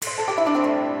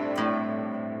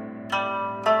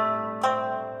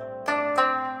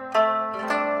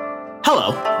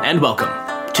and welcome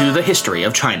to the History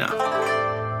of China.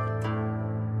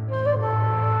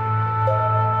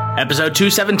 Episode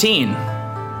 217.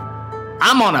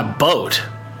 I'm on a boat.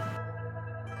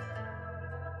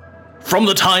 From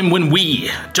the time when we,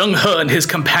 Zheng He and his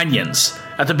companions,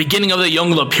 at the beginning of the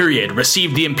Yongle period,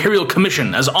 received the Imperial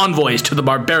Commission as envoys to the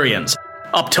barbarians,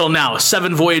 up till now,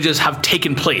 7 voyages have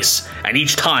taken place, and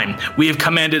each time we have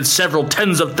commanded several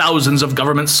tens of thousands of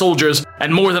government soldiers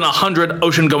and more than 100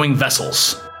 ocean-going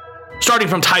vessels. Starting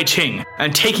from Taiching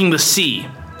and taking the sea,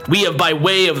 we have by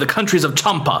way of the countries of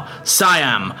Champa,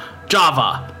 Siam,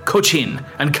 Java, Cochin,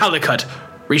 and Calicut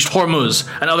reached Hormuz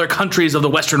and other countries of the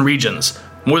western regions,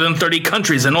 more than 30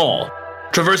 countries in all,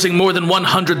 traversing more than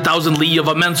 100,000 li of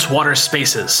immense water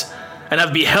spaces, and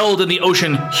have beheld in the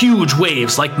ocean huge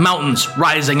waves like mountains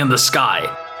rising in the sky.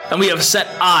 And we have set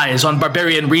eyes on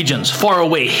barbarian regions far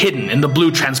away hidden in the blue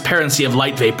transparency of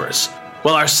light vapors,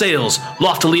 while our sails,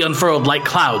 loftily unfurled like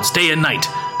clouds day and night,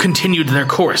 continued their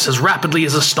course as rapidly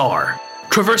as a star,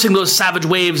 traversing those savage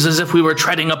waves as if we were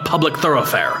treading a public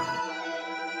thoroughfare.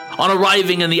 On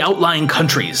arriving in the outlying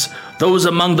countries, those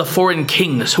among the foreign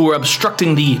kings who were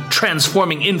obstructing the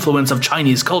transforming influence of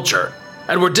Chinese culture,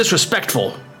 and were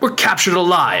disrespectful, were captured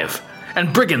alive,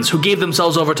 and brigands who gave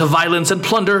themselves over to violence and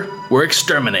plunder were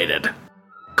exterminated.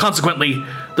 Consequently,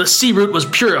 the sea route was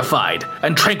purified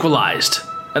and tranquilized,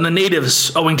 and the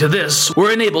natives, owing to this, were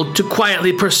enabled to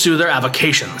quietly pursue their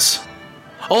avocations.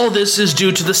 All this is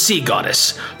due to the sea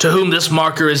goddess, to whom this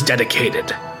marker is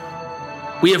dedicated.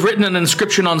 We have written an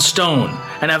inscription on stone,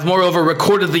 and have moreover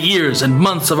recorded the years and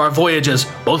months of our voyages,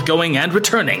 both going and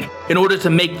returning, in order to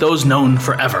make those known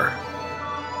forever.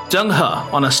 Zheng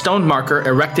He, on a stone marker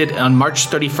erected on March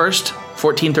 31st,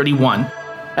 1431,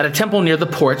 at a temple near the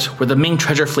port where the Ming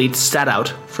treasure fleet set out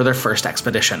for their first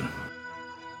expedition.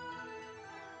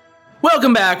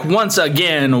 Welcome back once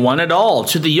again, one and all,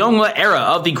 to the Yongle era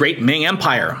of the Great Ming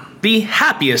Empire, the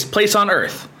happiest place on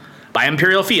earth, by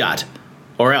imperial fiat,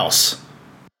 or else.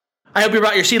 I hope you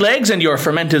brought your sea legs and your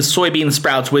fermented soybean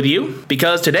sprouts with you,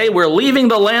 because today we're leaving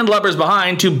the landlubbers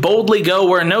behind to boldly go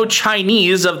where no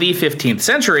Chinese of the 15th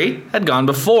century had gone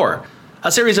before.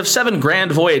 A series of 7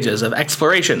 grand voyages of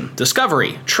exploration,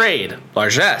 discovery, trade,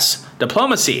 largesse,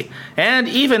 diplomacy, and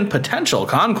even potential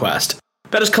conquest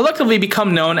that has collectively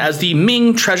become known as the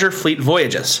Ming Treasure Fleet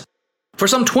Voyages. For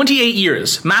some 28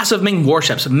 years, massive Ming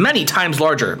warships, many times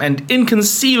larger and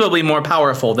inconceivably more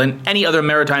powerful than any other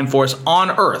maritime force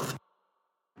on Earth,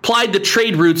 plied the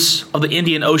trade routes of the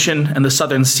Indian Ocean and the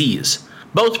southern seas,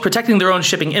 both protecting their own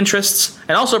shipping interests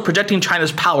and also projecting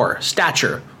China's power,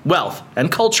 stature, wealth, and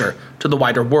culture to the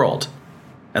wider world.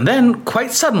 And then,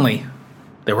 quite suddenly,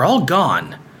 they were all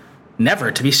gone,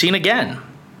 never to be seen again,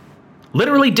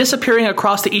 literally disappearing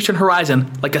across the eastern horizon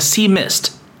like a sea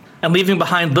mist, and leaving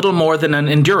behind little more than an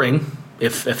enduring,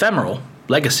 if ephemeral,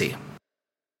 legacy.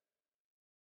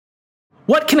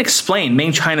 What can explain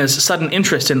Ming China's sudden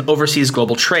interest in overseas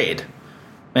global trade?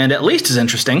 And at least as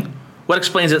interesting, what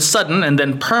explains its sudden and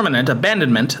then permanent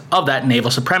abandonment of that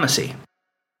naval supremacy?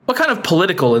 What kind of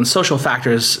political and social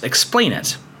factors explain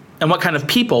it? And what kind of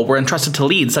people were entrusted to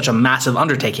lead such a massive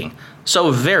undertaking,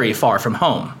 so very far from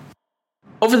home?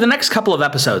 Over the next couple of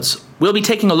episodes, we'll be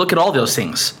taking a look at all those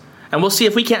things, and we'll see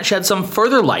if we can't shed some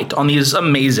further light on these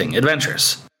amazing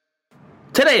adventures.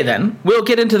 Today, then, we'll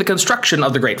get into the construction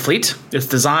of the Great Fleet, its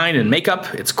design and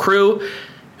makeup, its crew,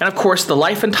 and of course the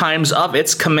life and times of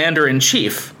its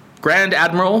Commander-in-Chief, Grand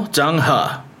Admiral Zheng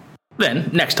He. Then,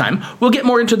 next time, we'll get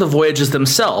more into the voyages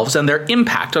themselves and their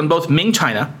impact on both Ming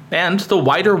China and the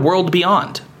wider world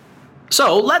beyond.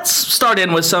 So, let's start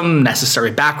in with some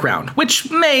necessary background, which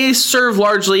may serve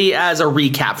largely as a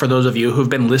recap for those of you who've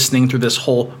been listening through this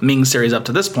whole Ming series up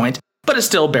to this point, but it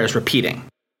still bears repeating.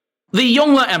 The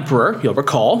Yongle Emperor, you'll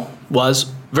recall,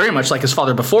 was, very much like his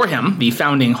father before him, the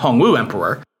founding Hongwu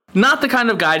Emperor, not the kind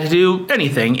of guy to do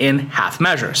anything in half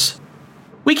measures.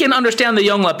 We can understand the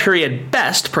Yongle period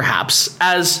best, perhaps,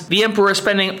 as the emperor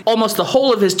spending almost the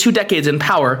whole of his 2 decades in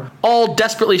power, all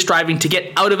desperately striving to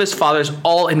get out of his father's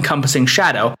all-encompassing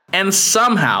shadow, and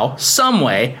somehow,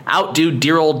 someway, outdo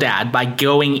dear old dad by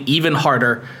going even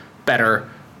harder, better,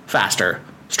 faster,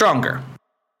 stronger.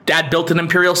 Dad built an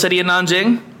imperial city in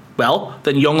Nanjing. Well,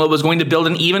 then Yongle was going to build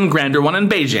an even grander one in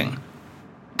Beijing.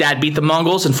 Dad beat the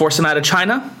Mongols and forced them out of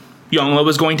China. Yongle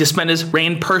was going to spend his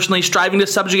reign personally striving to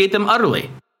subjugate them utterly.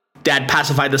 Dad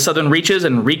pacified the southern reaches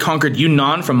and reconquered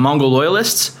Yunnan from Mongol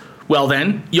loyalists. Well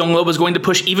then, Yongle was going to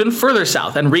push even further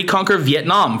south and reconquer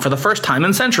Vietnam for the first time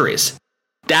in centuries.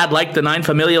 Dad liked the 9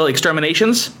 familial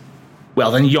exterminations?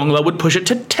 Well then, Yongle would push it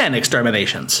to 10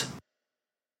 exterminations.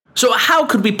 So how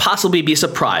could we possibly be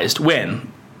surprised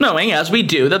when, knowing, as we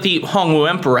do, that the Yongle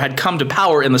Emperor had come to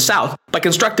power in the south by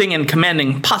constructing and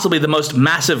commanding possibly the most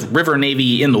massive river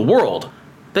navy in the world,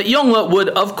 that Yongle would,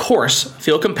 of course,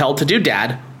 feel compelled to do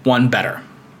Dad one better.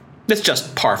 It's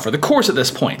just par for the course at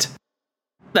this point.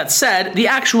 That said, the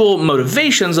actual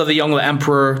motivations of the Yongle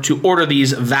Emperor to order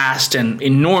these vast and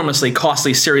enormously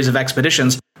costly series of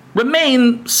expeditions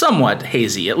remain somewhat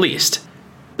hazy, at least.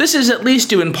 This is at least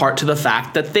due in part to the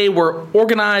fact that they were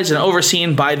organized and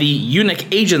overseen by the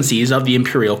eunuch agencies of the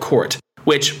imperial court,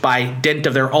 which, by dint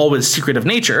of their always secretive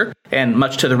nature, and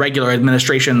much to the regular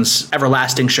administration's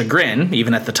everlasting chagrin,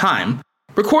 even at the time,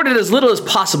 recorded as little as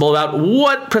possible about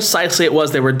what precisely it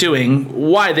was they were doing,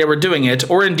 why they were doing it,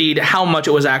 or indeed how much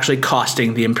it was actually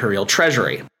costing the imperial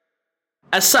treasury.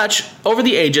 As such, over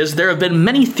the ages there have been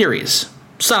many theories,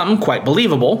 some quite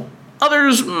believable,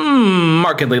 others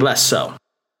markedly less so.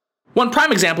 One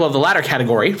prime example of the latter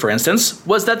category, for instance,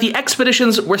 was that the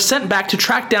expeditions were sent back to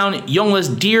track down Yongle's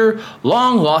dear,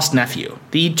 long-lost nephew,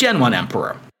 the Chien-wen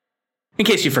Emperor. In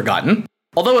case you've forgotten,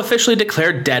 although officially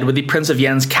declared dead with the Prince of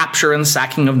Yen's capture and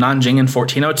sacking of Nanjing in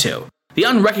 1402, the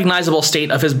unrecognizable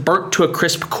state of his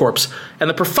burnt-to-a-crisp corpse and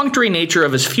the perfunctory nature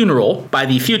of his funeral by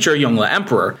the future Yongle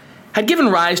Emperor had given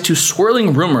rise to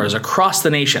swirling rumors across the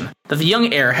nation that the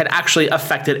young heir had actually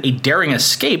effected a daring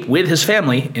escape with his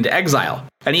family into exile,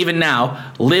 and even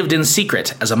now lived in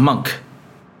secret as a monk.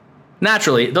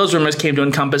 Naturally, those rumors came to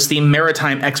encompass the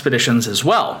maritime expeditions as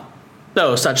well,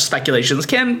 though such speculations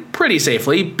can pretty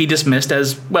safely be dismissed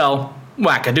as, well,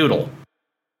 wackadoodle.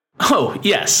 Oh,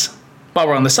 yes. While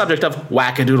we're on the subject of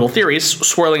wackadoodle theories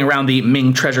swirling around the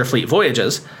Ming treasure fleet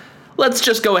voyages, let's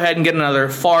just go ahead and get another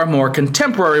far more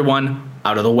contemporary one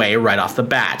out of the way right off the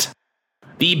bat.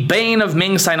 The bane of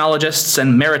Ming sinologists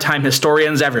and maritime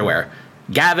historians everywhere,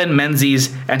 Gavin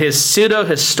Menzies and his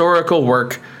pseudo-historical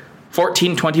work,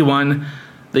 1421,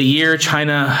 the year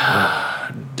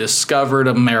China discovered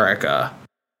America.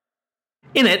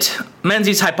 In it,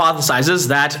 Menzies hypothesizes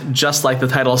that, just like the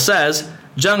title says,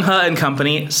 Zheng He and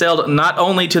company sailed not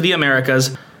only to the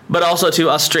Americas, but also to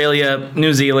Australia,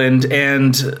 New Zealand,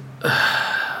 and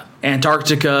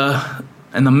Antarctica,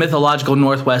 and the mythological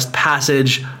Northwest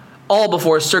Passage, all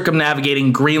before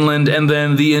circumnavigating Greenland and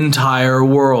then the entire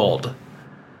world.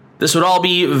 This would all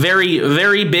be very,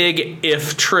 very big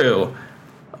if true,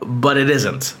 but it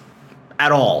isn't.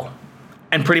 At all.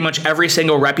 And pretty much every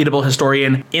single reputable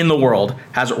historian in the world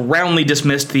has roundly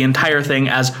dismissed the entire thing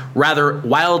as rather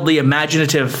wildly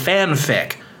imaginative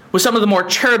fanfic, with some of the more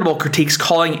charitable critiques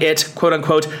calling it,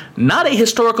 quote-unquote, not a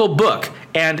historical book,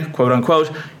 and,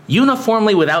 quote-unquote,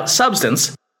 uniformly without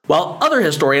substance, while other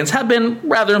historians have been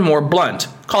rather more blunt,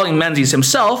 calling Menzies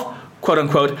himself,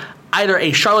 quote-unquote, either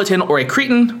a charlatan or a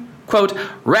cretin, quote,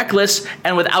 reckless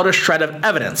and without a shred of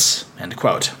evidence, end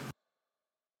quote.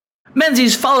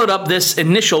 Menzies followed up this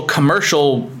initial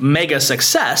commercial mega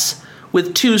success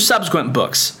with two subsequent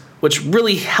books, which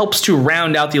really helps to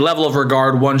round out the level of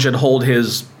regard one should hold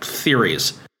his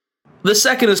theories. The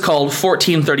second is called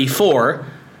 1434,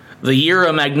 the year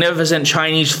a magnificent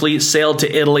Chinese fleet sailed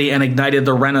to Italy and ignited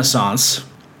the Renaissance,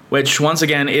 which once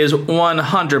again is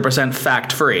 100%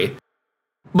 fact-free.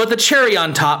 But the cherry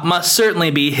on top must certainly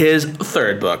be his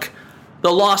third book,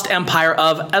 The Lost Empire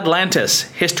of Atlantis,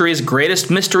 History's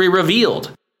Greatest Mystery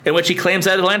Revealed, in which he claims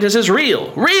that Atlantis is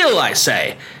real. Real, I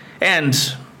say!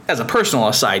 And, as a personal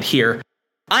aside here,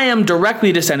 I am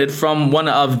directly descended from one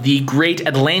of the great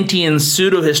Atlantean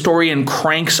pseudo-historian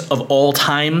cranks of all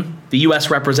time, the U.S.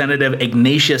 Representative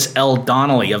Ignatius L.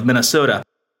 Donnelly of Minnesota.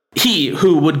 He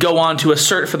who would go on to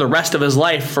assert for the rest of his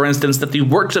life, for instance, that the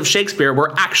works of Shakespeare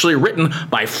were actually written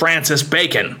by Francis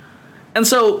Bacon. And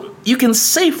so, you can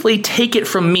safely take it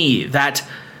from me that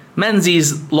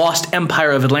Menzies' Lost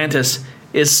Empire of Atlantis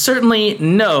is certainly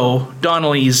no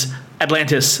Donnelly's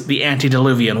Atlantis, the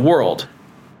Antediluvian World.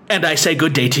 And I say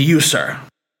good day to you, sir.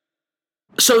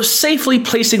 So safely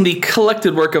placing the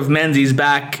collected work of Menzies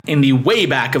back in the way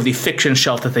back of the fiction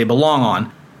shelf that they belong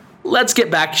on, let's get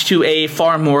back to a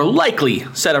far more likely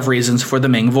set of reasons for the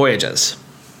Ming voyages.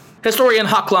 Historian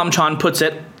Hok-lam puts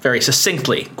it very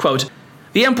succinctly, quote,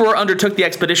 the emperor undertook the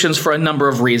expeditions for a number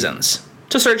of reasons.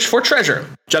 To search for treasure.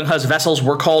 Zheng He's vessels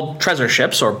were called treasure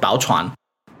ships, or baochuan.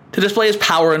 To display his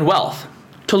power and wealth.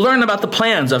 To learn about the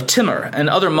plans of Timur and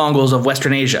other Mongols of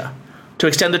Western Asia. To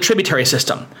extend the tributary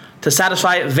system. To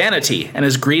satisfy vanity and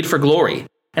his greed for glory.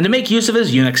 And to make use of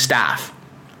his eunuch staff.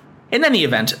 In any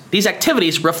event, these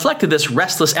activities reflected this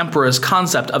restless emperor's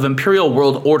concept of imperial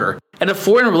world order and of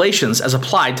foreign relations as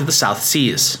applied to the South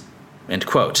Seas. End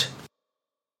quote.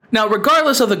 Now,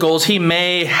 regardless of the goals he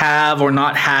may have or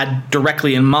not had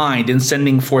directly in mind in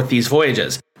sending forth these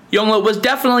voyages, Yongle was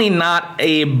definitely not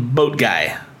a boat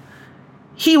guy.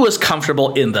 He was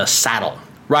comfortable in the saddle,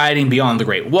 riding beyond the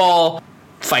Great Wall,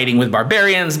 fighting with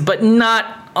barbarians, but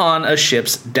not on a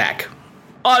ship's deck.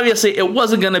 Obviously, it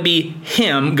wasn't going to be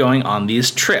him going on these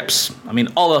trips. I mean,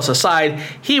 all else aside,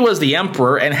 he was the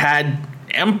emperor and had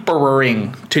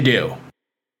emperoring to do.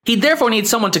 He'd therefore need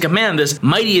someone to command this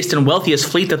mightiest and wealthiest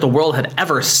fleet that the world had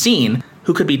ever seen,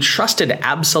 who could be trusted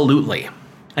absolutely.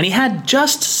 And he had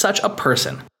just such a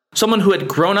person. Someone who had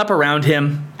grown up around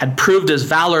him, had proved his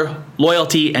valor,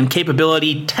 loyalty, and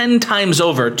capability 10 times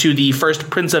over to the first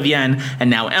Prince of Yan and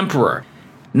now Emperor.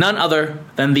 None other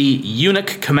than the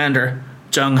eunuch commander,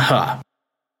 Zheng He.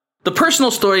 The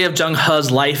personal story of Zheng He's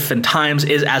life and times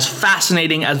is as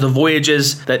fascinating as the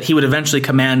voyages that he would eventually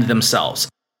command themselves.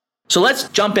 So let's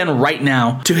jump in right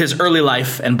now to his early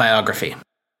life and biography.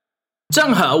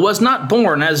 Zheng He was not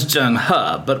born as Zheng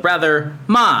He, but rather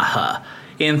Ma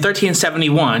He, in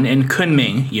 1371 in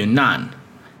Kunming, Yunnan.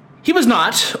 He was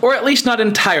not, or at least not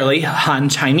entirely, Han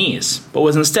Chinese, but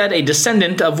was instead a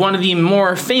descendant of one of the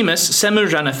more famous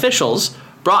Semujan officials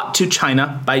brought to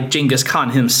China by Genghis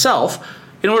Khan himself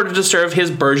in order to serve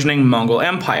his burgeoning Mongol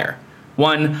Empire,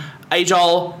 one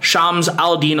Ajal Shams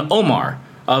al-Din Omar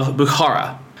of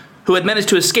Bukhara, who had managed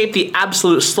to escape the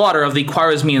absolute slaughter of the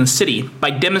Khwarezmian city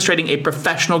by demonstrating a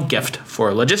professional gift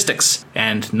for logistics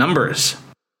and numbers.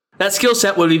 That skill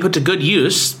set would be put to good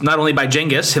use, not only by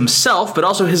Genghis himself, but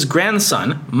also his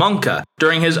grandson, Mongke,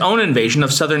 during his own invasion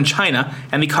of southern China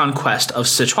and the conquest of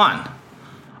Sichuan.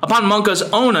 Upon Mongke's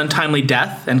own untimely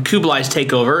death and Kublai's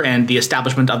takeover and the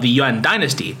establishment of the Yuan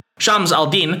Dynasty, Shams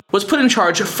al-Din was put in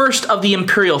charge first of the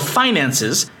imperial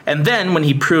finances, and then, when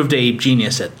he proved a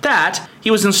genius at that,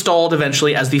 he was installed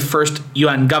eventually as the first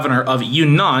Yuan governor of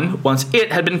Yunnan once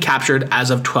it had been captured as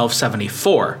of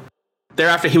 1274.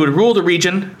 Thereafter, he would rule the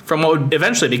region from what would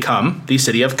eventually become the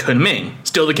city of Kunming,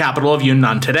 still the capital of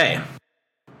Yunnan today.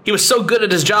 He was so good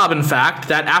at his job, in fact,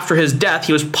 that after his death,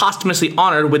 he was posthumously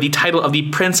honored with the title of the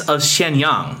Prince of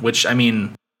Xianyang, which, I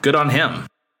mean, good on him.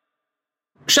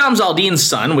 Shams al-Din's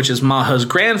son, which is Maha's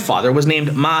grandfather, was named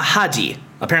Mahaji,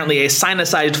 apparently a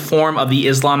sinicized form of the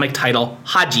Islamic title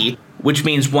Haji, which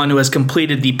means one who has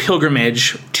completed the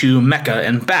pilgrimage to Mecca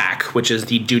and back, which is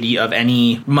the duty of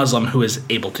any Muslim who is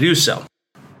able to do so.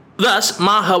 Thus,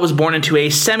 Maha was born into a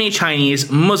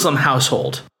semi-Chinese Muslim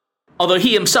household, although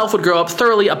he himself would grow up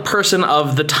thoroughly a person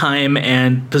of the time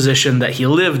and position that he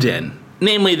lived in.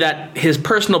 Namely, that his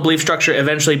personal belief structure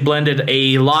eventually blended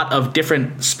a lot of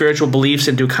different spiritual beliefs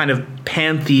into a kind of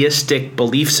pantheistic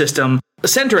belief system,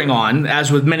 centering on,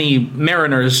 as with many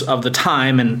mariners of the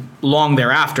time and long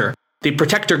thereafter, the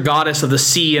protector goddess of the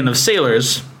sea and of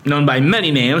sailors, known by many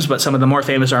names, but some of the more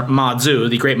famous are Ma Zu,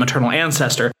 the great maternal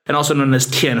ancestor, and also known as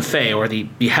Tianfei, or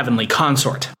the heavenly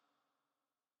consort.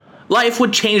 Life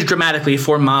would change dramatically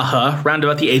for Ma He round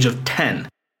about the age of 10.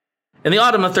 In the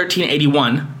autumn of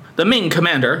 1381, the Ming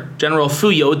commander, General Fu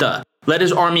Youde, led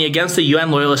his army against the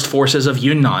Yuan loyalist forces of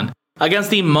Yunnan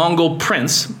against the Mongol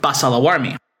prince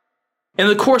Basalawarmi. In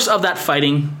the course of that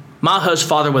fighting, Ma He's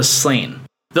father was slain,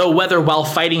 though whether while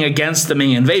fighting against the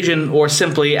Ming invasion or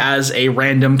simply as a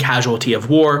random casualty of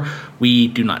war, we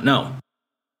do not know.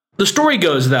 The story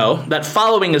goes, though, that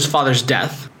following his father's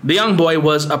death, the young boy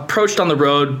was approached on the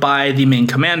road by the Ming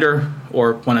commander,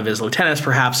 or one of his lieutenants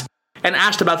perhaps, and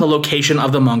asked about the location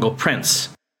of the Mongol prince.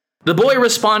 The boy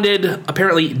responded,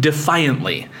 apparently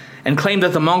defiantly, and claimed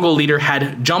that the Mongol leader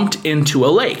had jumped into a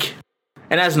lake.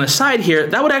 And as an aside here,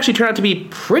 that would actually turn out to be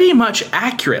pretty much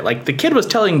accurate. Like, the kid was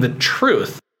telling the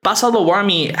truth.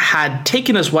 Basalawarmi had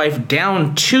taken his wife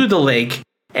down to the lake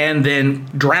and then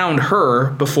drowned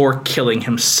her before killing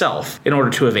himself in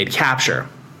order to evade capture.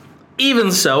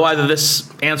 Even so, either this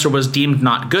answer was deemed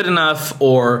not good enough,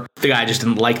 or the guy just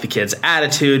didn't like the kid's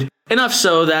attitude, enough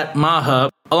so that Ma He,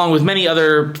 along with many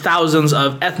other thousands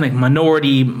of ethnic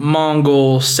minority,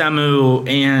 Mongol, Samu,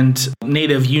 and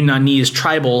native Yunnanese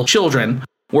tribal children,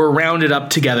 were rounded up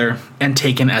together and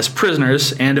taken as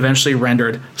prisoners and eventually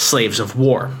rendered slaves of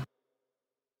war.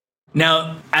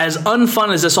 Now, as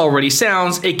unfun as this already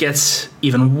sounds, it gets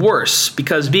even worse,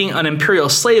 because being an imperial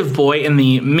slave boy in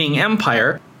the Ming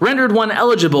Empire rendered one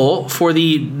eligible for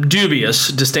the dubious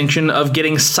distinction of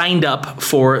getting signed up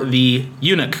for the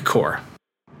eunuch corps.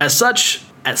 As such,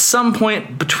 at some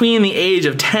point between the age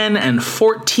of 10 and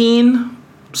 14,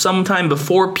 sometime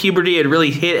before puberty had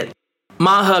really hit,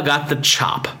 Ma He got the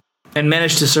chop and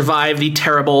managed to survive the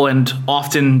terrible and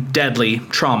often deadly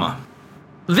trauma.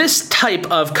 This type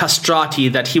of castrati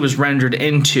that he was rendered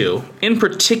into, in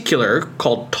particular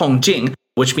called Tongjing,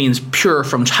 which means pure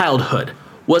from childhood,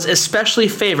 was especially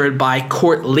favored by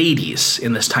court ladies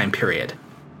in this time period.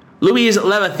 Louise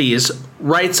Levathes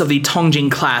writes of the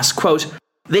Tongjing class, quote,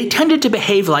 "They tended to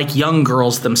behave like young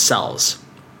girls themselves.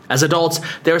 As adults,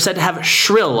 they were said to have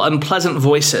shrill, unpleasant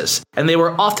voices, and they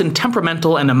were often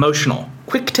temperamental and emotional,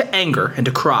 quick to anger and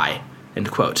to cry."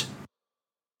 End quote.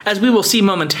 As we will see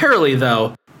momentarily,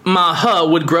 though, Ma He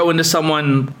would grow into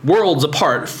someone worlds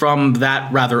apart from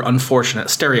that rather unfortunate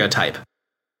stereotype.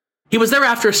 He was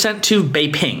thereafter sent to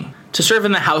Beiping to serve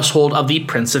in the household of the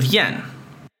Prince of Yen.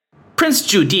 Prince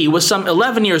Ju Di was some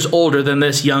 11 years older than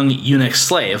this young eunuch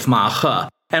slave, Ma He,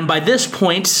 and by this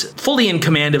point, fully in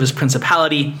command of his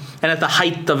principality and at the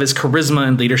height of his charisma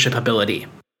and leadership ability.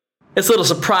 It's little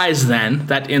surprise, then,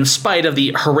 that in spite of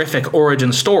the horrific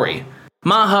origin story,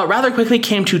 Ma He rather quickly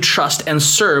came to trust and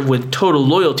serve with total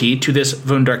loyalty to this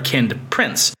wunderkind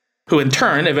prince, who in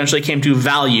turn eventually came to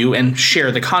value and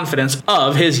share the confidence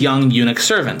of his young eunuch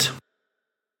servant.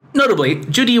 Notably,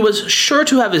 Ju Di was sure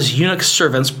to have his eunuch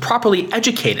servants properly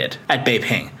educated at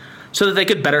Beiping, so that they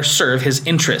could better serve his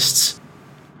interests.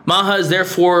 Ma He is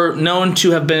therefore known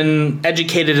to have been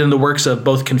educated in the works of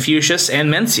both Confucius and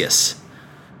Mencius.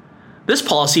 This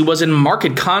policy was in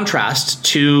marked contrast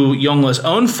to Yongle's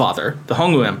own father, the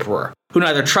Yongle Emperor, who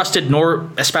neither trusted nor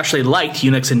especially liked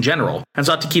eunuchs in general, and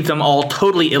sought to keep them all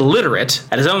totally illiterate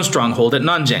at his own stronghold at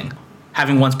Nanjing,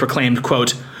 having once proclaimed,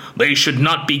 quote, "They should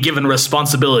not be given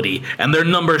responsibility, and their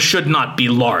number should not be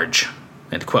large."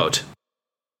 End quote.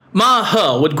 Ma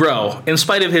He would grow, in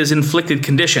spite of his inflicted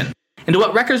condition, into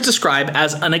what records describe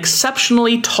as an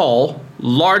exceptionally tall,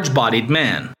 large-bodied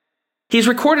man. He's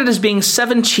recorded as being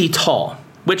 7 chi tall,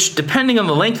 which, depending on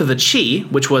the length of the chi,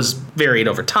 which was varied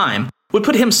over time, would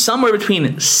put him somewhere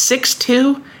between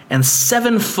 6'2" and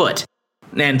 7 foot.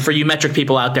 And for you metric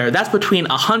people out there, that's between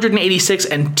 186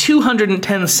 and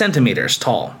 210 centimeters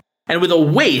tall, and with a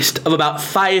waist of about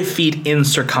 5 feet in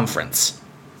circumference.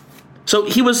 So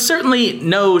he was certainly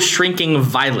no shrinking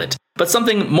violet, but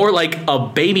something more like a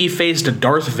baby-faced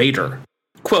Darth Vader.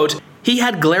 Quote, "He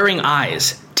had glaring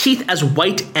eyes, teeth as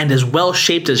white and as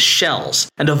well-shaped as shells,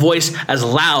 and a voice as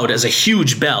loud as a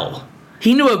huge bell.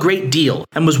 He knew a great deal,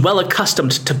 and was well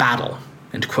accustomed to battle."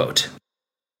 End quote.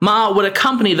 Ma would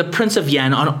accompany the Prince of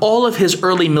Yen on all of his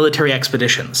early military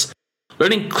expeditions,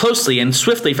 learning closely and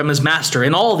swiftly from his master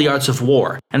in all the arts of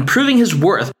war, and proving his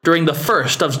worth during the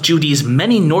first of Ju Di's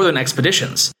many northern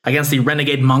expeditions against the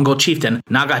renegade Mongol chieftain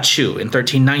Naga Chu in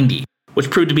 1390, which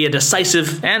proved to be a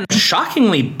decisive and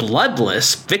shockingly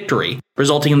bloodless victory,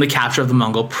 resulting in the capture of the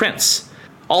Mongol prince.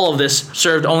 All of this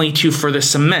served only to further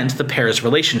cement the pair's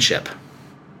relationship.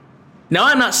 Now,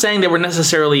 I'm not saying they were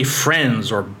necessarily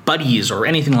friends or buddies or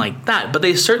anything like that, but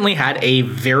they certainly had a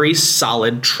very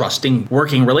solid, trusting,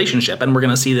 working relationship, and we're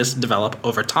going to see this develop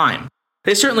over time.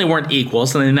 They certainly weren't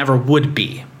equals, and they never would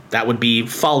be. That would be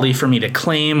folly for me to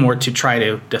claim or to try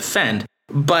to defend,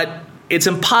 but it's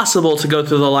impossible to go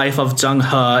through the life of Zheng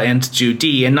He and Ju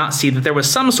Di and not see that there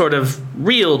was some sort of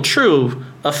real, true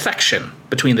affection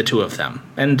between the two of them,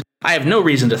 and I have no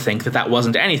reason to think that that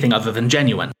wasn't anything other than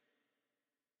genuine.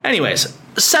 Anyways,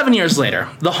 7 years later,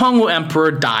 the Yongle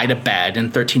Emperor died of bed in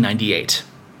 1398,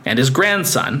 and his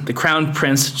grandson, the crown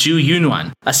prince Zhu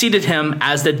Yunwan, succeeded him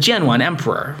as the Chien-wen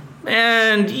Emperor.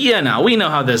 And, we know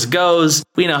how this goes.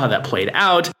 We know how that played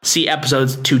out. See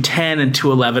episodes 210 and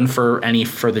 211 for any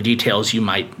further details you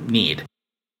might need.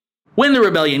 When the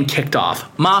rebellion kicked off,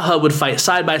 Ma He would fight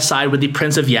side by side with the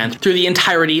Prince of Yen through the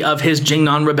entirety of his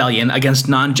Jingnan rebellion against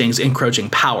Nanjing's encroaching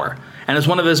power, and as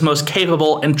one of his most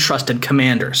capable and trusted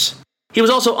commanders. He was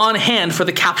also on hand for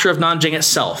the capture of Nanjing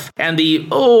itself, and the,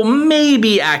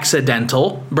 maybe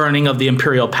accidental, burning of the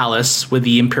imperial palace with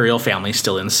the imperial family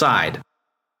still inside.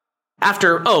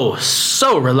 After,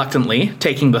 so reluctantly,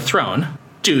 taking the throne,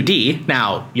 Ju Di,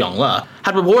 now Yongle,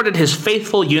 had rewarded his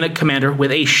faithful eunuch commander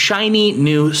with a shiny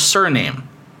new surname,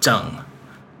 Zheng.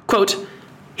 Quote,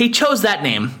 "He chose that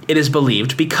name, it is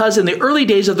believed, because in the early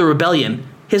days of the rebellion,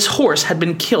 his horse had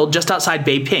been killed just outside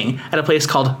Beiping at a place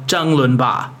called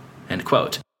Zhenglunba." End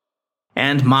quote.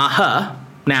 And Ma He,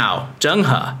 now Zheng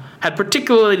He, had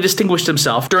particularly distinguished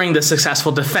himself during the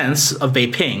successful defense of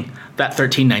Beiping that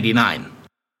 1399.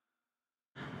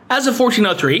 As of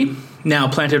 1403, now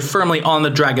planted firmly on the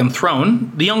dragon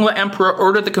throne, the Yongle Emperor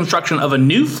ordered the construction of a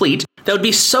new fleet that would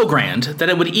be so grand that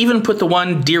it would even put the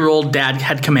one dear old dad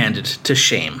had commanded to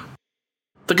shame.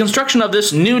 The construction of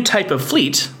this new type of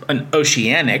fleet, an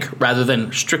oceanic rather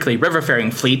than strictly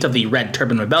riverfaring fleet of the Red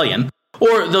Turban Rebellion,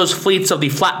 or those fleets of the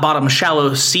flat-bottom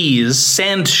shallow seas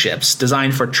sand ships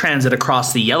designed for transit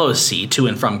across the Yellow Sea to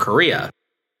and from Korea.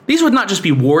 These would not just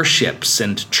be warships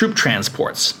and troop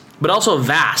transports, but also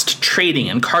vast trading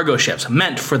and cargo ships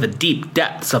meant for the deep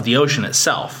depths of the ocean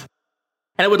itself.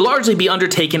 and it would largely be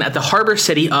undertaken at the harbor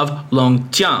city of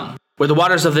Longjiang, where the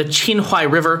waters of the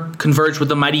Qinhuai River converge with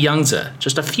the mighty Yangtze,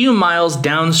 just a few miles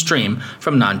downstream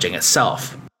from Nanjing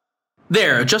itself.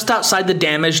 There, just outside the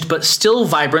damaged but still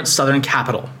vibrant southern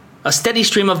capital, a steady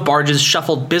stream of barges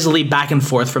shuffled busily back and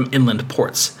forth from inland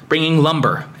ports, bringing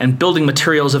lumber and building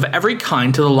materials of every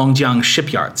kind to the Longjiang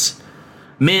shipyards.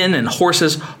 Men and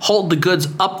horses hauled the goods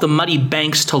up the muddy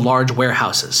banks to large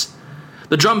warehouses.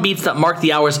 The drum beats that marked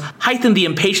the hours heightened the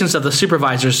impatience of the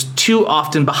supervisors, too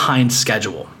often behind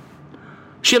schedule.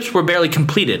 Ships were barely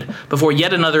completed before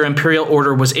yet another imperial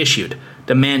order was issued,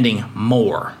 demanding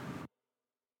more.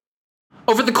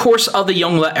 Over the course of the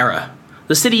Yongle era,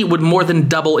 the city would more than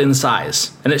double in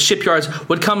size, and its shipyards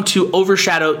would come to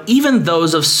overshadow even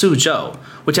those of Suzhou,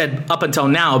 which had up until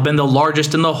now been the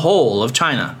largest in the whole of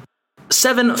China.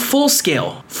 7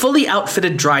 full-scale, fully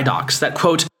outfitted dry docks that,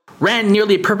 quote, ran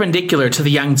nearly perpendicular to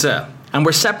the Yangtze and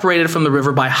were separated from the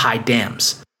river by high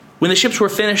dams. When the ships were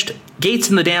finished, gates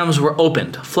in the dams were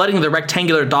opened, flooding the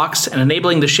rectangular docks and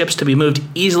enabling the ships to be moved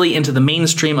easily into the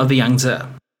mainstream of the Yangtze.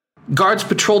 Guards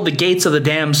patrolled the gates of the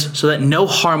dams so that no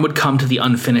harm would come to the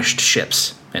unfinished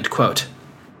ships, end quote.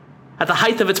 At the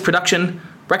height of its production,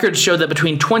 records show that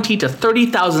between 20 to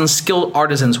 30,000 skilled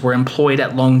artisans were employed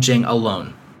at Longjing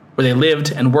alone, where they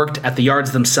lived and worked at the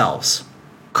yards themselves.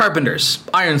 Carpenters,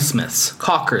 ironsmiths,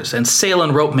 caulkers, and sail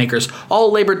and rope makers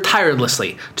all labored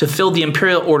tirelessly to fill the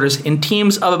imperial orders in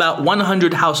teams of about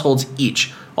 100 households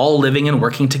each, all living and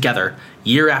working together,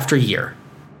 year after year.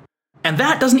 And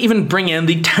that doesn't even bring in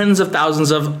the tens of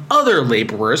thousands of other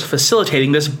laborers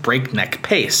facilitating this breakneck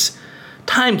pace.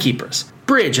 Timekeepers,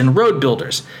 bridge and road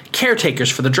builders, caretakers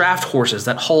for the draft horses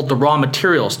that hauled the raw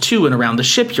materials to and around the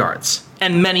shipyards,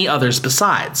 and many others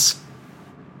besides.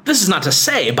 This is not to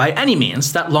say, by any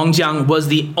means, that Longjiang was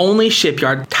the only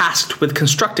shipyard tasked with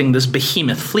constructing this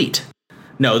behemoth fleet.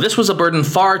 No, this was a burden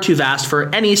far too vast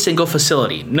for any single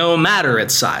facility, no matter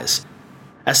its size.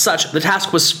 As such, the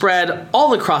task was spread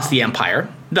all across the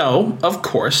empire, though, of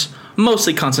course,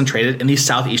 mostly concentrated in the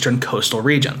southeastern coastal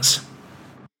regions.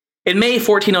 In May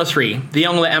 1403, the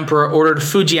Yongle Emperor ordered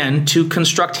Fujian to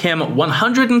construct him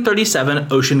 137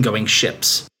 ocean-going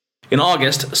ships. In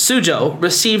August, Suzhou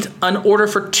received an order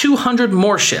for 200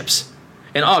 more ships.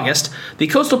 In August, the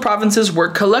coastal provinces were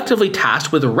collectively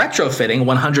tasked with retrofitting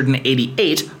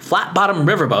 188 flat-bottom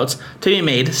riverboats to be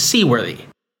made seaworthy.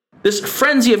 This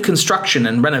frenzy of construction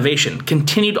and renovation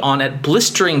continued on at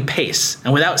blistering pace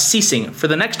and without ceasing for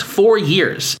the next 4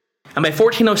 years, and by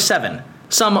 1407,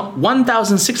 some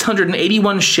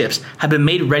 1,681 ships had been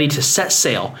made ready to set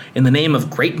sail in the name of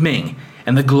Great Ming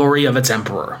and the glory of its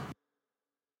emperor.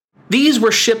 These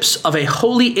were ships of a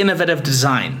wholly innovative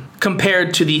design,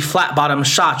 compared to the flat-bottom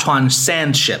Shachuan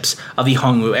sand ships of the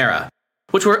Hongwu era,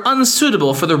 which were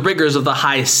unsuitable for the rigors of the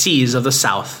high seas of the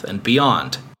south and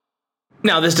beyond.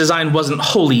 Now, this design wasn't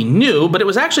wholly new, but it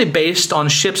was actually based on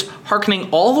ships harkening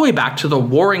all the way back to the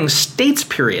Warring States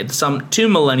period some 2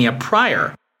 millennia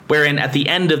prior, wherein at the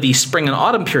end of the spring and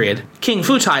autumn period, King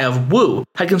Futai of Wu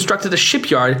had constructed a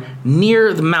shipyard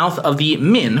near the mouth of the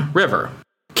Min River.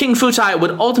 King Futai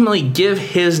would ultimately give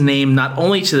his name not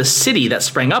only to the city that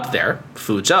sprang up there,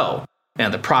 Fuzhou,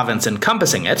 and the province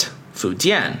encompassing it,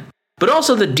 Fujian, but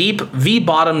also the deep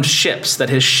V-bottomed ships that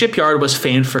his shipyard was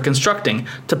famed for constructing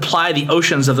to ply the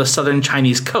oceans of the southern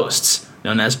Chinese coasts,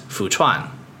 known as Fuchuan.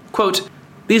 Quote,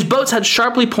 "These boats had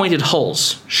sharply pointed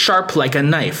hulls, sharp like a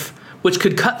knife, which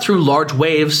could cut through large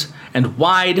waves, and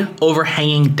wide,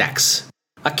 overhanging decks.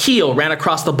 A keel ran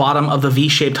across the bottom of the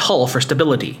V-shaped hull for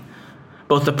stability.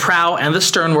 Both the prow and the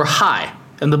stern were high,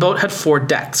 and the boat had 4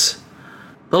 decks.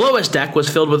 The lowest deck was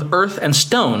filled with earth and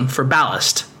stone for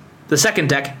ballast. The second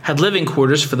deck had living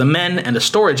quarters for the men and a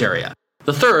storage area.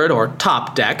 The third, or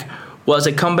top deck, was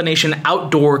a combination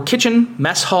outdoor kitchen,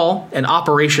 mess hall, and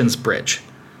operations bridge.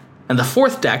 And the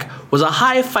fourth deck was a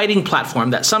high fighting platform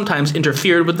that sometimes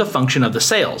interfered with the function of the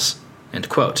sails." End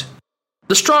quote.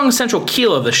 The strong central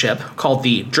keel of the ship, called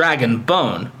the Dragon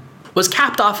Bone, was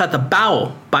capped off at the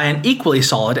bow by an equally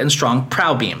solid and strong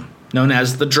prow beam, known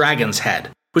as the Dragon's Head,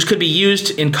 which could be used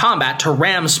in combat to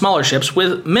ram smaller ships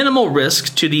with minimal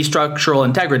risk to the structural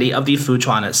integrity of the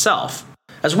Fuchuan itself,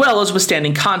 as well as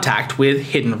withstanding contact with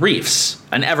hidden reefs,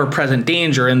 an ever-present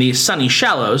danger in the sunny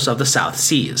shallows of the South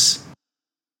Seas.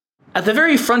 At the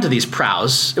very front of these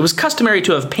prows, it was customary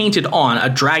to have painted on a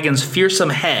dragon's fearsome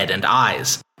head and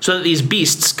eyes, so that these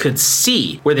beasts could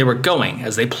see where they were going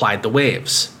as they plied the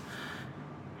waves.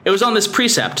 It was on this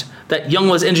precept that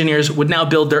Yongle's engineers would now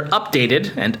build their updated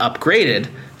and upgraded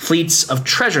fleets of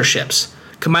treasure ships,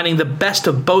 combining the best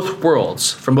of both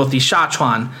worlds from both the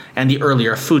Shachuan and the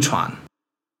earlier Fuchuan.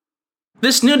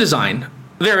 This new design,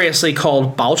 variously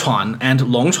called Baochuan and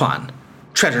Longchuan,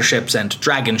 treasure ships and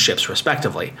dragon ships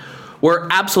respectively, were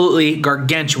absolutely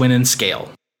gargantuan in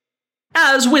scale.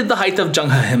 As with the height of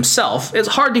Zheng He himself, it's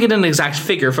hard to get an exact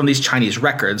figure from these Chinese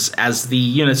records, as the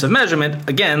units of measurement,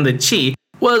 again the qi,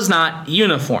 was not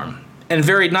uniform, and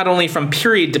varied not only from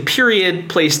period to period,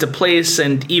 place to place,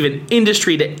 and even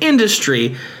industry to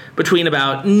industry, between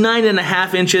about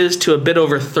 9.5 inches to a bit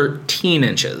over 13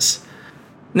 inches.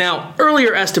 Now,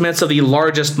 earlier estimates of the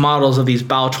largest models of these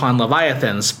Baochuan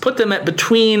Leviathans put them at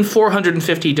between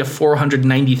 450 to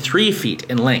 493 feet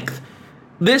in length.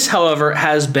 This, however,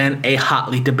 has been a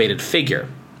hotly debated figure,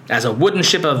 as a wooden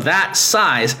ship of that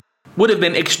size would have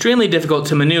been extremely difficult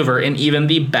to maneuver in even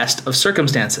the best of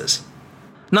circumstances.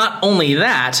 Not only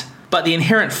that, but the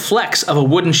inherent flex of a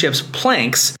wooden ship's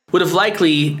planks would have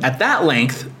likely, at that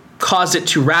length, caused it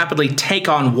to rapidly take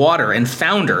on water and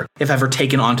founder if ever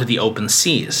taken onto the open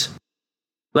seas.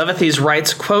 Levathes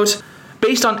writes, quote,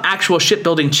 "Based on actual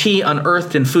shipbuilding qi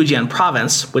unearthed in Fujian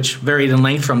province, which varied in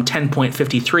length from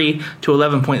 10.53 to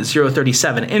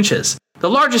 11.037 inches,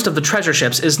 the largest of the treasure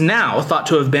ships is now thought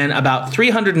to have been about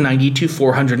 390 to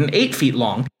 408 feet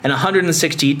long and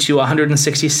 160 to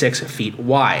 166 feet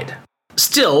wide.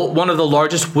 Still one of the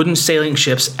largest wooden sailing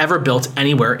ships ever built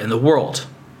anywhere in the world."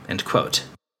 End quote.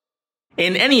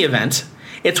 In any event,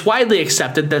 it's widely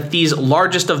accepted that these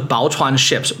largest of Baochuan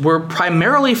ships were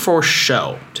primarily for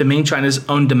show to Ming China's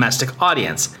own domestic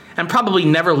audience, and probably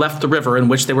never left the river in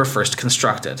which they were first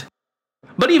constructed.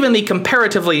 But even the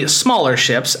comparatively smaller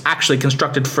ships, actually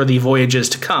constructed for the voyages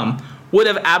to come, would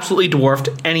have absolutely dwarfed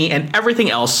any and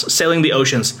everything else sailing the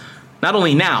oceans, not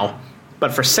only now,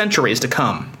 but for centuries to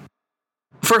come.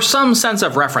 For some sense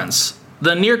of reference,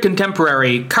 the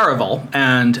near-contemporary caravel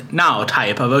and nao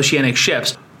type of oceanic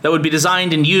ships that would be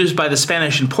designed and used by the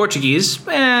Spanish and Portuguese,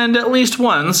 and at least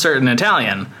one certain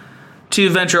Italian, to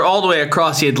venture all the way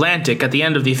across the Atlantic at the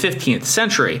end of the 15th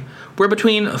century, were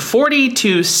between 40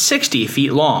 to 60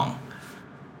 feet long.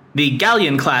 The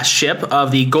galleon-class ship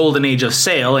of the Golden Age of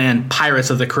Sail and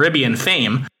Pirates of the Caribbean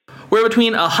fame were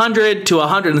between 100 to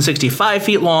 165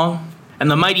 feet long, and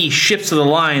the mighty ships of the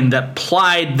line that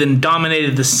plied and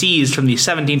dominated the seas from the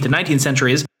 17th to 19th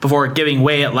centuries before giving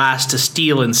way at last to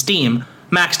steel and steam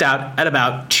maxed out at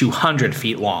about 200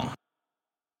 feet long.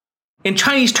 In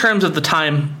Chinese terms of the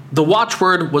time, the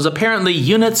watchword was apparently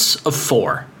units of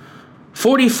 4.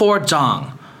 44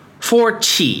 zhang, 4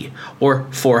 qi, or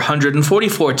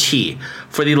 444 qi,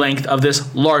 for the length of this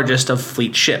largest of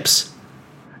fleet ships.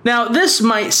 Now, this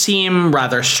might seem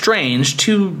rather strange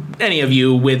to any of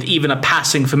you with even a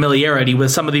passing familiarity with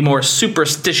some of the more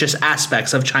superstitious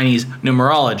aspects of Chinese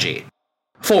numerology.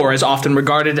 4 is often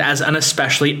regarded as an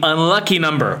especially unlucky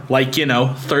number, like,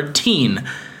 13,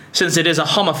 since it is a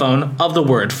homophone of the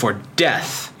word for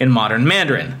death in modern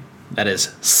Mandarin, that is,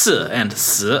 si and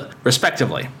si,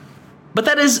 respectively. But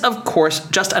that is, of course,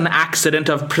 just an accident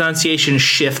of pronunciation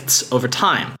shifts over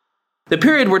time. The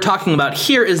period we're talking about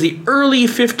here is the early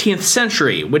 15th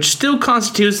century, which still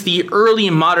constitutes the early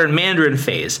modern Mandarin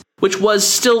phase, which was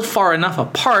still far enough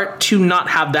apart to not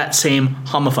have that same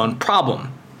homophone problem.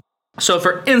 So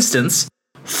for instance,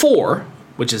 4,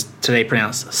 which is today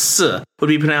pronounced s, would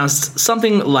be pronounced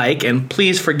something like, and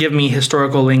please forgive me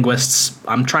historical linguists,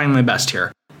 I'm trying my best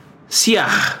here,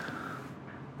 xiach.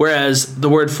 Whereas the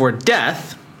word for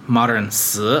death, modern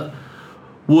s,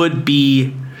 would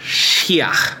be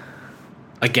xiach.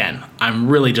 Again, I'm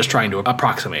really just trying to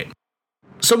approximate.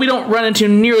 So we don't run into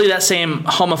nearly that same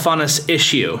homophonous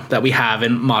issue that we have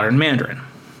in modern Mandarin.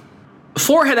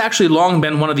 4 had actually long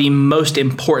been one of the most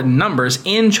important numbers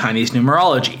in Chinese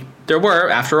numerology. There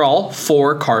were, after all,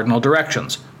 4 cardinal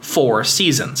directions, 4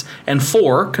 seasons, and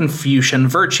 4 Confucian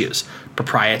virtues: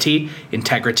 propriety,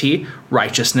 integrity,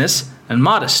 righteousness, and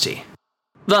modesty.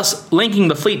 Thus, linking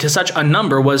the fleet to such a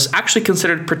number was actually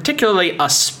considered particularly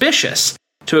auspicious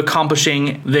to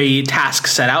accomplishing the task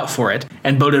set out for it,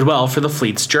 and boded well for the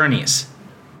fleet's journeys.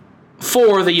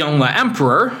 For the Yongle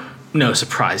Emperor, no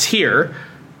surprise here,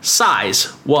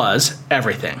 size was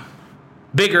everything.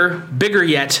 Bigger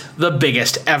yet, the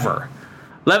biggest ever.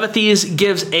 Levathes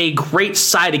gives a great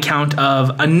side account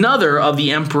of another of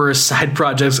the Emperor's side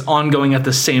projects ongoing at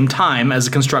the same time as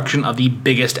the construction of the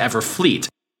biggest ever fleet.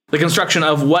 The construction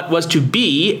of what was to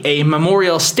be a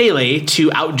memorial stele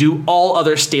to outdo all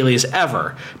other steles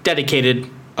ever, dedicated,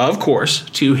 of course,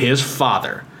 to his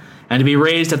father, and to be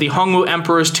raised at the Yongle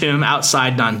Emperor's tomb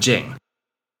outside Nanjing.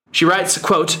 She writes,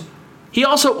 quote, "He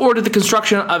also ordered the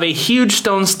construction of a huge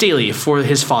stone stele for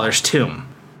his father's tomb.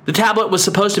 The tablet was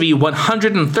supposed to be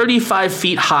 135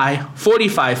 feet high,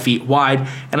 45 feet wide,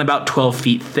 and about 12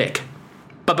 feet thick.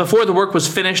 But before the work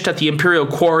was finished at the imperial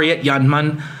quarry at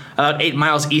Yanmen, about 8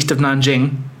 miles east of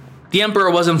Nanjing, the emperor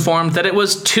was informed that it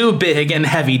was too big and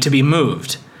heavy to be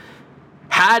moved.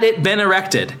 Had it been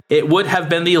erected, it would have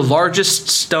been the largest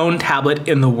stone tablet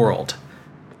in the world.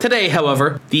 Today,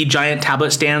 however, the giant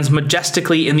tablet stands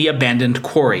majestically in the abandoned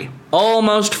quarry,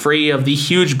 almost free of the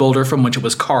huge boulder from which it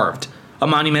was carved, a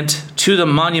monument to the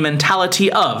monumentality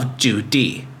of Zhu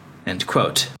Di. End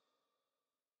quote.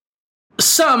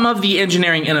 Some of the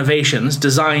engineering innovations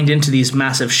designed into these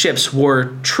massive ships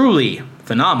were truly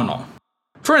phenomenal.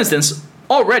 For instance,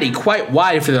 already quite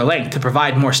wide for their length to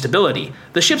provide more stability,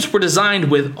 the ships were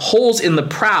designed with holes in the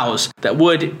prows that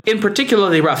would, in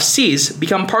particularly rough seas,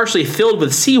 become partially filled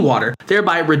with seawater,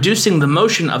 thereby reducing the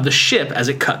motion of the ship as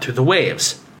it cut through the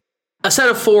waves. A set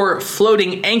of 4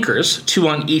 floating anchors, 2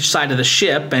 on each side of the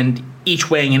ship and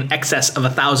each weighing in excess of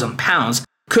 1,000 pounds,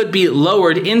 could be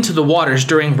lowered into the waters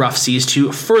during rough seas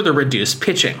to further reduce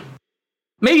pitching.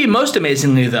 Maybe most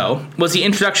amazingly, though, was the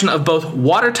introduction of both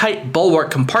watertight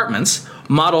bulwark compartments,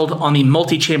 modeled on the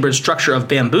multi-chambered structure of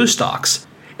bamboo stalks,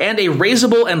 and a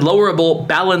raisable and lowerable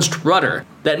balanced rudder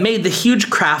that made the huge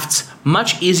crafts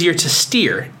much easier to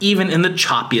steer, even in the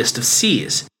choppiest of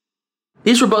seas.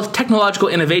 These were both technological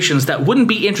innovations that wouldn't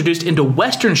be introduced into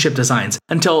Western ship designs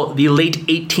until the late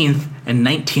 18th and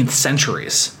 19th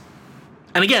centuries.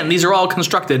 And again, these are all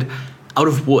constructed out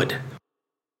of wood.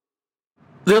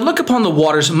 Their look upon the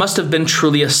waters must have been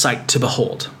truly a sight to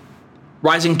behold.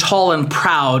 Rising tall and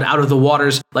proud out of the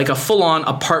waters like a full-on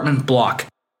apartment block,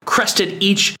 crested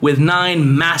each with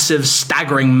 9 massive,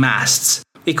 staggering masts,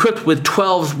 equipped with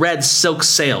 12 red silk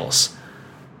sails.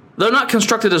 Though not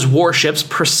constructed as warships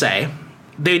per se,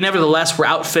 they nevertheless were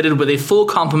outfitted with a full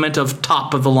complement of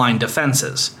top-of-the-line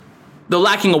defenses. Though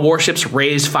lacking a warship's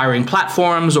raised firing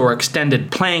platforms or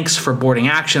extended planks for boarding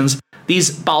actions,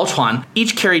 these Baochuan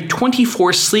each carried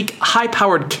 24 sleek,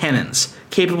 high-powered cannons,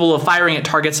 capable of firing at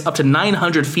targets up to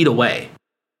 900 feet away.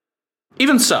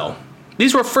 Even so,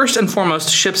 these were first and foremost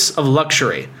ships of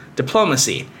luxury,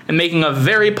 diplomacy, and making a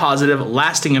very positive,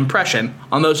 lasting impression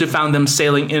on those who found them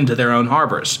sailing into their own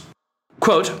harbors.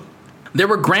 Quote, "There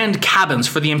were grand cabins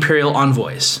for the imperial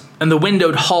envoys, and the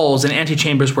windowed halls and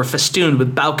antechambers were festooned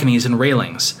with balconies and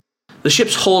railings. The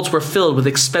ship's holds were filled with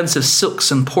expensive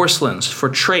silks and porcelains for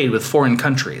trade with foreign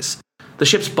countries. The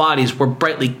ship's bodies were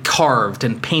brightly carved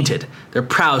and painted, their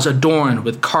prows adorned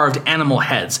with carved animal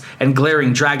heads and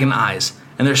glaring dragon eyes,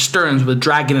 and their sterns with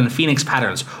dragon and phoenix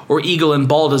patterns or eagle and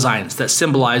ball designs that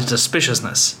symbolized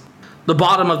auspiciousness. The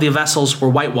bottom of the vessels were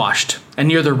whitewashed, and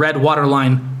near the red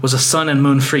waterline was a sun and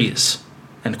moon frieze."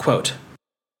 End quote.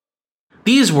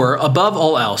 These were, above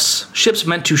all else, ships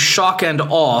meant to shock and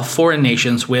awe foreign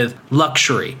nations with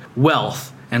luxury,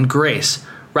 wealth, and grace,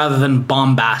 rather than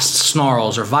bombast,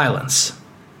 snarls, or violence.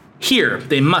 Here,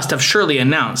 they must have surely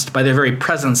announced, by their very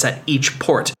presence at each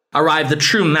port, arrive the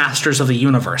true masters of the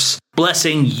universe,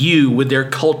 blessing you with their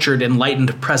cultured,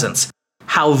 enlightened presence.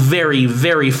 How very,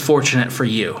 very fortunate for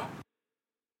you.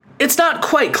 It's not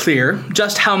quite clear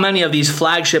just how many of these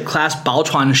flagship-class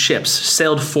Baochuan ships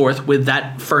sailed forth with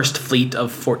that first fleet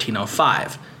of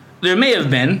 1405. There may have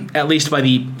been, at least by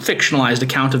the fictionalized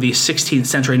account of the 16th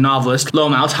century novelist Lo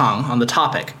Maotang on the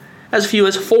topic, as few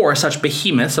as 4 such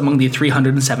behemoths among the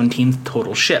 317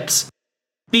 total ships.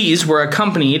 These were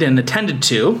accompanied and attended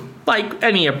to, like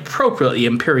any appropriately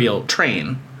imperial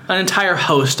train, an entire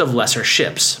host of lesser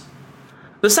ships.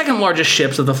 The second largest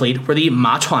ships of the fleet were the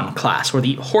Machuan class, or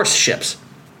the horse ships.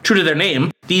 True to their name,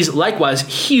 these likewise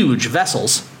huge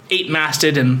vessels,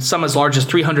 8-masted and some as large as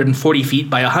 340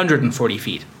 feet by 140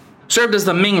 feet, served as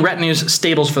the Ming retinue's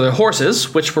stables for their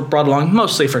horses, which were brought along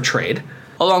mostly for trade,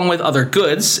 along with other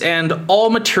goods and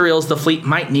all materials the fleet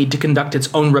might need to conduct its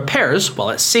own repairs while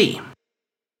at sea.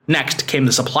 Next came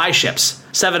the supply ships,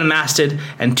 7-masted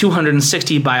and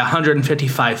 260 by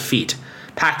 155 feet,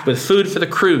 packed with food for the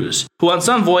crews, who on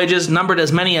some voyages numbered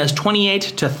as many as 28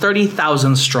 to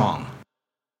 30,000 strong.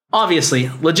 Obviously,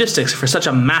 logistics for such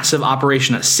a massive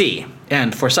operation at sea,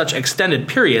 and for such extended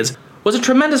periods, was a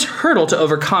tremendous hurdle to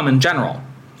overcome in general,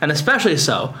 and especially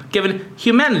so given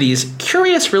humanity's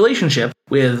curious relationship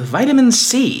with vitamin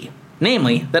C,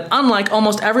 namely that unlike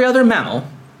almost every other mammal,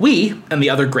 we, and the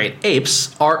other great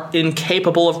apes, are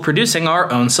incapable of producing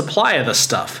our own supply of the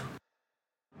stuff.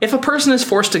 If a person is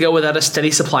forced to go without a steady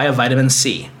supply of vitamin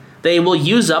C, they will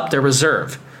use up their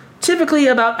reserve, typically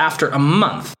about after a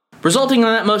month, resulting in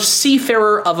that most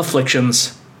seafarer of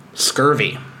afflictions,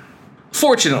 scurvy.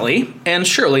 Fortunately, and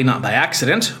surely not by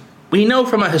accident, we know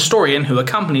from a historian who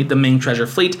accompanied the Ming treasure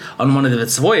fleet on one of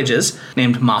its voyages,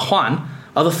 named Ma Huan,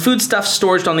 of the foodstuffs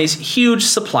stored on these huge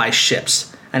supply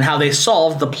ships, and how they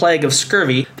solved the plague of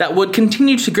scurvy that would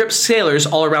continue to grip sailors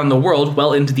all around the world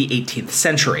well into the 18th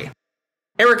century.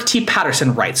 Erik T.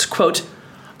 Paterson writes, quote,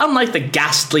 "Unlike the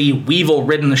ghastly,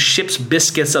 weevil-ridden ship's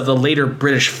biscuits of the later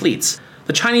British fleets,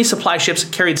 the Chinese supply ships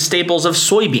carried staples of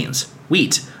soybeans,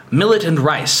 wheat, millet, and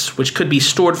rice, which could be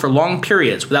stored for long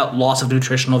periods without loss of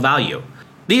nutritional value.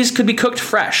 These could be cooked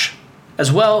fresh.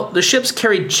 As well, the ships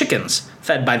carried chickens,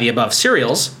 fed by the above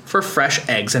cereals, for fresh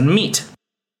eggs and meat.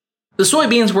 The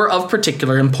soybeans were of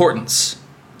particular importance.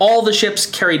 All the ships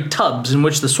carried tubs in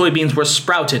which the soybeans were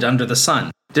sprouted under the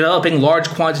sun, developing large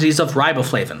quantities of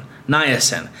riboflavin,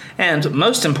 niacin, and,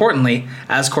 most importantly,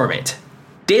 ascorbate.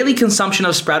 Daily consumption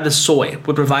of sprouted soy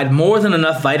would provide more than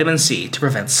enough vitamin C to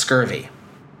prevent scurvy."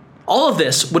 All of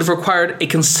this would have required a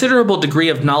considerable degree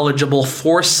of knowledgeable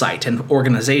foresight and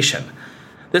organization.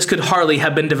 This could hardly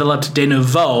have been developed de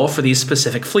nouveau for these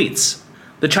specific fleets.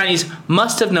 The Chinese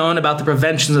must have known about the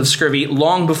preventions of scurvy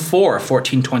long before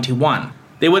 1421.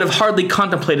 They would have hardly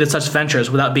contemplated such ventures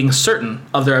without being certain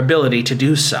of their ability to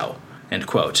do so." End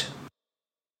quote.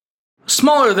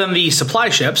 Smaller than the supply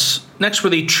ships, next were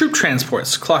the troop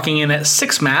transports, clocking in at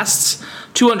 6 masts,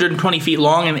 220 feet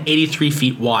long and 83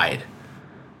 feet wide.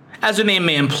 As the name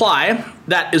may imply,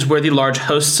 that is where the large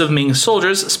hosts of Ming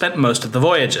soldiers spent most of the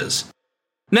voyages.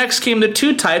 Next came the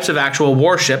 2 types of actual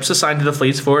warships assigned to the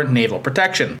fleets for naval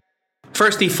protection.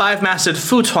 First, the 5-masted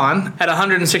futuan at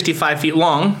 165 feet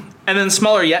long, and then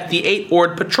smaller yet, the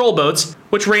 8-oared patrol boats,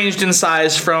 which ranged in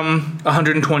size from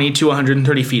 120 to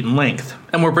 130 feet in length,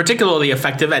 and were particularly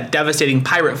effective at devastating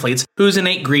pirate fleets whose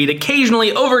innate greed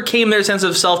occasionally overcame their sense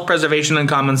of self-preservation and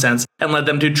common sense and led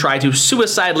them to try to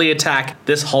suicidally attack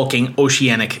this hulking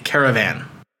oceanic caravan.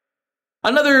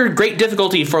 Another great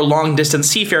difficulty for long-distance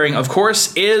seafaring, of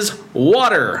course, is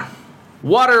water.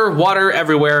 Water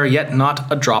everywhere, yet not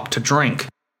a drop to drink.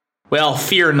 Well,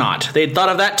 fear not, they'd thought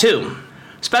of that too.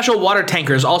 Special water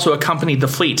tankers also accompanied the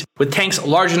fleet, with tanks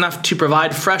large enough to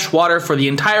provide fresh water for the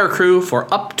entire crew for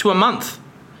up to a month.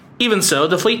 Even so,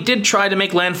 the fleet did try to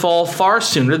make landfall far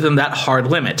sooner than that hard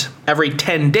limit, every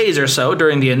 10 days or so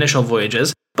during the initial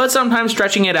voyages, but sometimes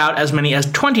stretching it out as many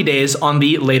as 20 days on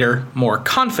the later, more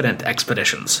confident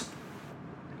expeditions.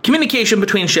 Communication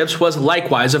between ships was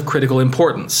likewise of critical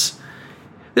importance.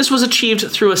 This was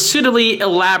achieved through a suitably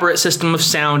elaborate system of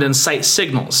sound and sight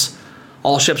signals.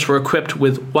 All ships were equipped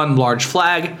with 1 large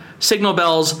flag, signal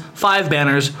bells, 5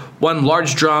 banners, 1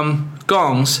 large drum,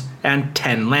 gongs, and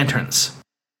 10 lanterns.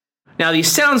 Now,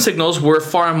 these sound signals were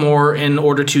far more in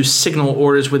order to signal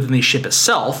orders within the ship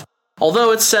itself,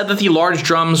 although it's said that the large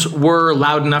drums were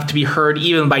loud enough to be heard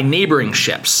even by neighboring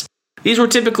ships. These were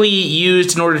typically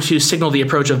used in order to signal the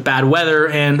approach of bad weather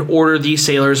and order the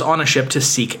sailors on a ship to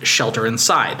seek shelter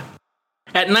inside.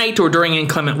 At night or during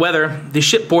inclement weather, the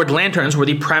shipboard lanterns were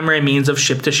the primary means of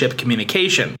ship-to-ship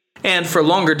communication. And for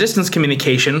longer distance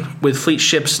communication, with fleet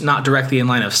ships not directly in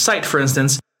line of sight for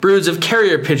instance, broods of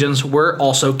carrier pigeons were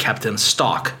also kept in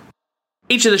stock.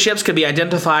 Each of the ships could be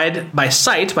identified by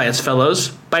sight by its fellows,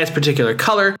 by its particular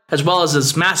color, as well as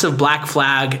its massive black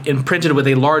flag imprinted with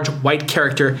a large white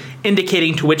character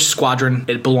indicating to which squadron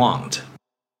it belonged.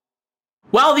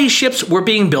 While these ships were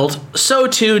being built, so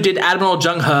too did Admiral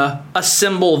Zheng He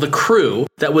assemble the crew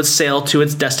that would sail to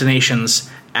its destinations,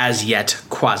 as yet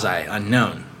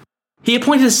quasi-unknown. He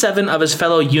appointed 7 of his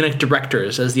fellow eunuch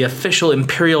directors as the official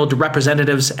imperial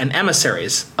representatives and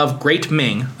emissaries of Great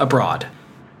Ming abroad.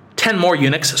 10 more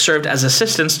eunuchs served as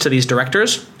assistants to these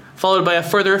directors, followed by a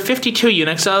further 52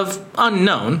 eunuchs of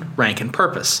unknown rank and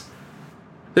purpose.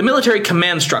 The military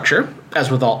command structure, as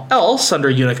with all else under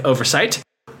eunuch oversight,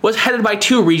 was headed by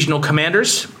 2 regional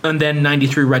commanders, and then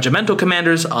 93 regimental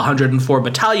commanders, 104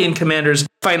 battalion commanders,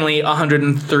 finally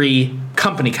 103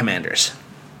 company commanders.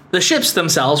 The ships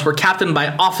themselves were captained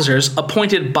by officers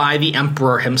appointed by the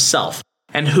emperor himself,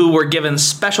 and who were given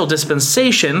special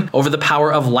dispensation over the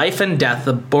power of life and death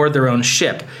aboard their own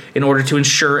ship, in order to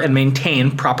ensure and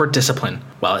maintain proper discipline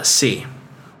while at sea.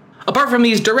 Apart from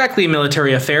these directly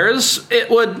military affairs, it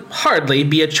would hardly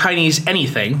be a Chinese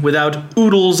anything without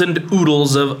oodles and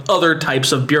oodles of other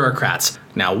types of bureaucrats,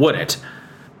 now would it?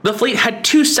 The fleet had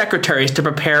 2 secretaries to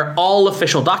prepare all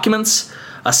official documents,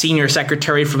 a senior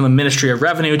secretary from the Ministry of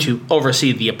Revenue to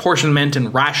oversee the apportionment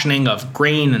and rationing of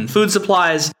grain and food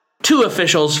supplies, 2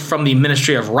 officials from the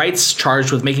Ministry of Rights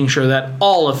charged with making sure that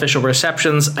all official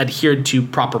receptions adhered to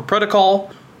proper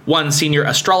protocol, 1 senior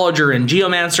astrologer and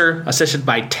geomancer, assisted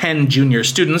by 10 junior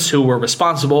students who were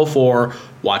responsible for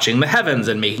watching the heavens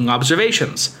and making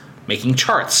observations, making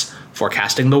charts,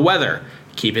 forecasting the weather,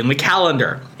 keeping the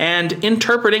calendar, and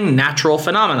interpreting natural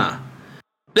phenomena.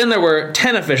 Then there were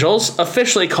 10 officials,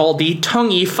 officially called the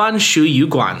Tongyi Fanshu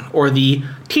Yuguan, or the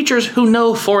teachers who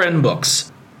know foreign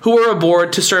books, who were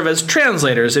aboard to serve as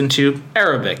translators into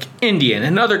Arabic, Indian,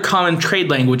 and other common trade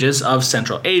languages of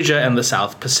Central Asia and the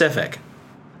South Pacific.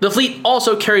 The fleet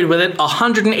also carried with it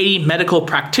 180 medical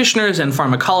practitioners and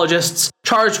pharmacologists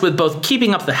charged with both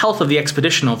keeping up the health of the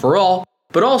expedition overall,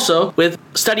 but also with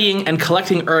studying and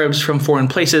collecting herbs from foreign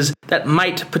places that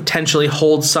might potentially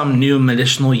hold some new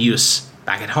medicinal use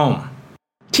back at home.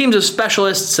 Teams of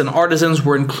specialists and artisans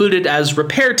were included as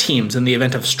repair teams in the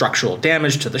event of structural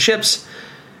damage to the ships,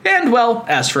 and well,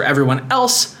 as for everyone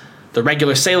else, the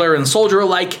regular sailor and soldier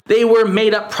alike, they were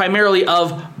made up primarily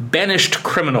of banished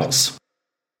criminals.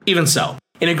 Even so,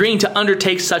 in agreeing to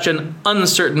undertake such an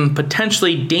uncertain,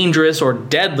 potentially dangerous or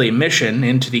deadly mission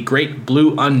into the great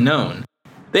blue unknown,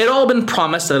 they had all been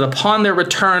promised that upon their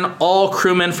return, all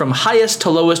crewmen from highest to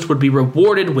lowest would be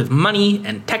rewarded with money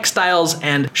and textiles,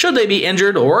 and should they be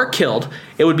injured or killed,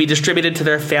 it would be distributed to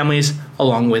their families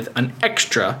along with an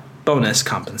extra bonus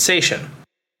compensation.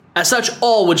 As such,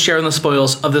 all would share in the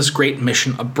spoils of this great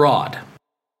mission abroad.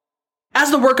 As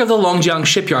the work of the Longjiang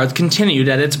shipyards continued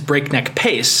at its breakneck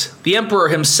pace, the emperor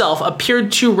himself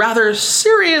appeared to rather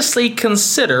seriously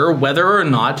consider whether or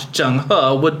not Zheng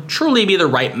He would truly be the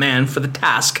right man for the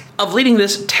task of leading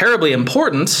this terribly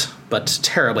important, but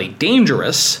terribly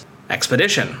dangerous,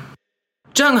 expedition.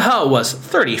 Zheng He was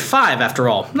 35 after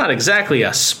all, not exactly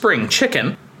a spring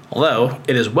chicken, although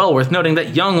it is well worth noting that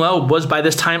Yongle was by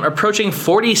this time approaching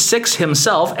 46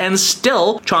 himself and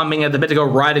still chomping at the bit to go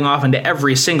riding off into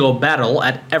every single battle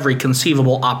at every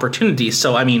conceivable opportunity.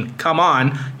 So, I mean, come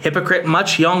on, hypocrite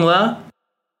much, Yongle?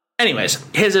 Anyways,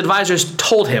 his advisors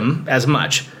told him as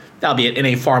much, albeit in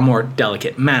a far more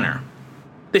delicate manner.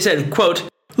 They said, quote,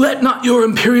 "Let not your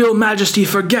imperial majesty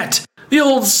forget the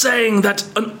old saying that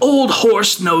an old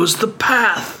horse knows the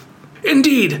path.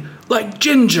 Indeed, like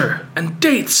ginger and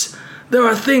dates, there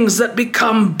are things that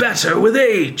become better with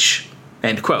age."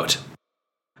 End quote.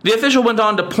 The official went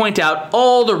on to point out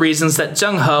all the reasons that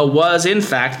Zheng He was in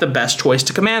fact the best choice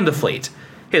to command the fleet.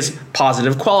 His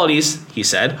positive qualities, he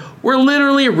said, were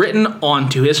literally written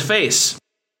onto his face.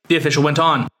 The official went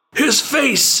on, "His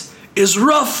face is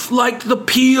rough like the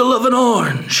peel of an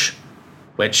orange."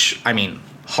 Which, I mean,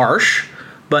 harsh,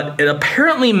 but it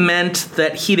apparently meant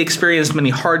that he'd experienced many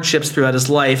hardships throughout his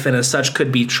life and as such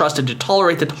could be trusted to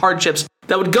tolerate the hardships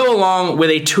that would go along with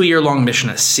a 2-year-long mission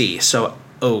at sea. So,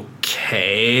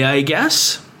 okay, I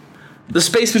guess? The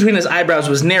space between his eyebrows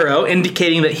was narrow,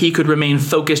 indicating that he could remain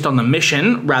focused on the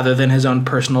mission rather than his own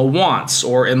personal wants,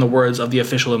 or in the words of the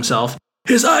official himself,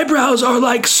 "His eyebrows are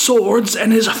like swords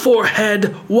and his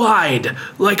forehead wide,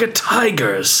 like a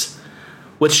tiger's,"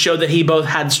 which showed that he both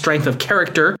had strength of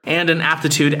character and an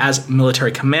aptitude as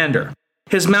military commander.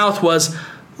 His mouth was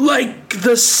like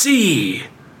the sea,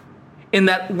 in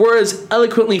that words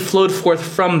eloquently flowed forth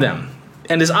from them,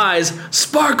 and his eyes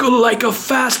sparkled like a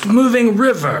fast-moving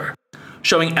river,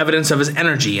 showing evidence of his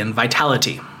energy and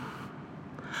vitality.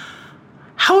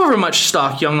 However much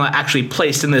stock Yongle actually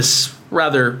placed in this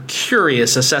rather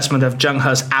curious assessment of Zheng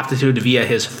He's aptitude via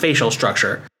his facial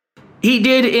structure, he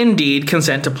did indeed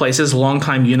consent to place his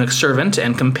longtime eunuch servant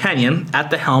and companion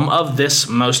at the helm of this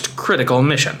most critical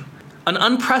mission. An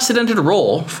unprecedented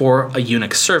role for a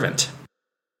eunuch servant.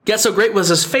 Yet so great was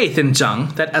his faith in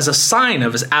Zheng that as a sign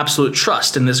of his absolute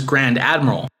trust in this Grand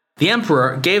Admiral, the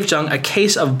Emperor gave Zheng a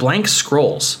case of blank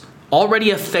scrolls, already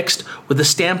affixed with the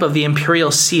stamp of the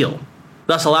imperial seal,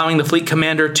 thus allowing the fleet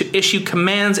commander to issue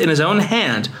commands in his own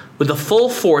hand with the full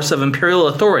force of imperial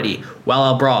authority while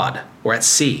abroad or at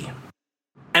sea.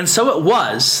 And so it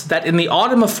was that in the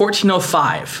autumn of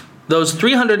 1405, those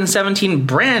 317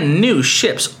 brand new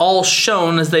ships all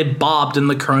shone as they bobbed in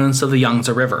the currents of the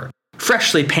Yangtze River,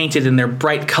 freshly painted in their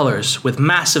bright colors, with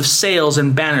massive sails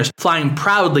and banners flying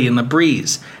proudly in the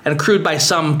breeze, and crewed by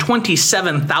some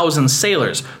 27,000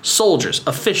 sailors, soldiers,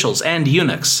 officials, and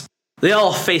eunuchs. They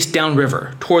all faced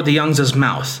downriver, toward the Yangtze's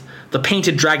mouth, the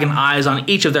painted dragon eyes on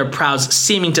each of their prows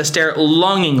seeming to stare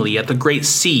longingly at the great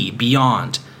sea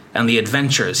beyond, and the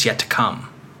adventures yet to come.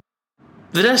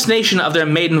 The destination of their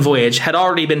maiden voyage had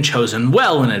already been chosen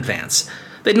well in advance.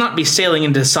 They'd not be sailing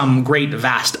into some great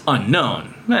vast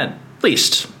unknown, at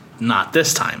least not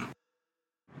this time.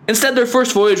 Instead, their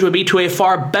first voyage would be to a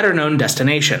far better known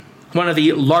destination, one of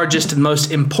the largest and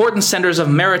most important centers of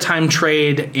maritime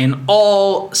trade in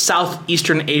all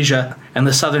southeastern Asia and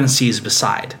the southern seas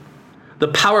beside. The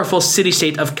powerful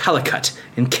city-state of Calicut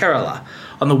in Kerala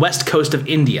on the west coast of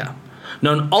India,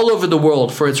 known all over the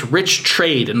world for its rich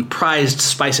trade in prized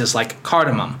spices like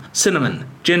cardamom, cinnamon,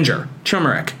 ginger,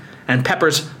 turmeric, and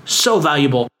peppers so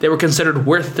valuable they were considered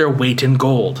worth their weight in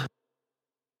gold.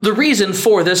 The reason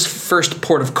for this first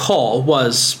port of call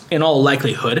was, in all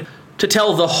likelihood, to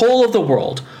tell the whole of the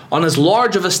world, on as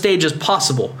large of a stage as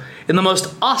possible, in the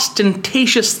most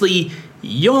ostentatiously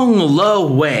Yongle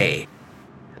way,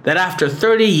 that after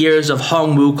 30 years of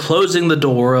Hongwu closing the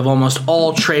door of almost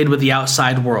all trade with the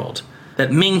outside world,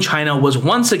 that Ming China was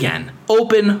once again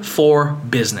open for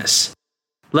business.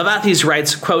 Levathes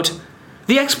writes, quote,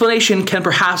 "The explanation can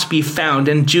perhaps be found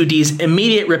in Judi's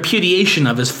immediate repudiation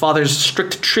of his father's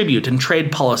strict tribute and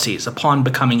trade policies upon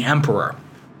becoming emperor.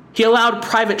 He allowed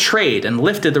private trade and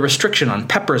lifted the restriction on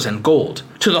peppers and gold,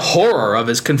 to the horror of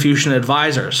his Confucian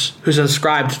advisors, who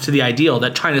subscribed to the ideal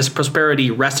that China's prosperity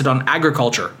rested on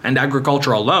agriculture and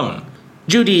agriculture alone.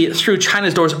 Judi threw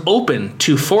China's doors open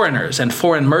to foreigners and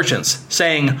foreign merchants,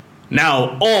 saying,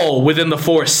 'Now all within the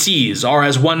 4 seas are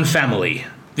as one family,'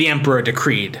 the emperor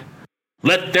decreed.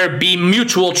 'Let there be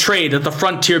mutual trade at the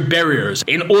frontier barriers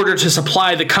in order to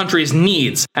supply the country's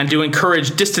needs and to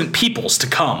encourage distant peoples to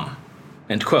come.'"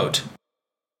 End quote.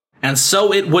 And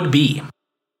so it would be.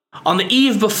 On the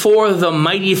eve before the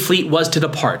mighty fleet was to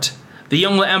depart, the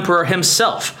Yongle Emperor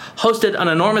himself hosted an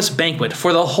enormous banquet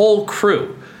for the whole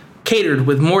crew, catered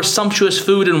with more sumptuous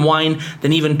food and wine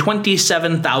than even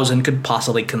 27,000 could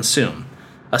possibly consume,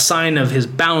 a sign of his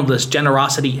boundless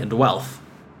generosity and wealth.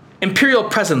 Imperial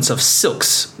presents of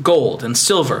silks, gold, and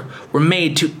silver were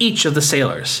made to each of the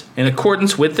sailors, in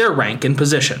accordance with their rank and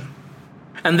position.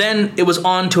 And then it was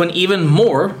on to an even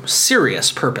more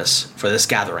serious purpose for this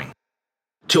gathering: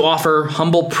 to offer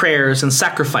humble prayers and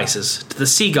sacrifices to the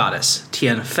sea goddess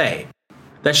Tianfei,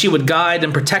 that she would guide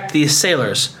and protect these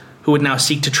sailors who would now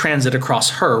seek to transit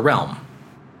across her realm.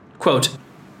 Quote,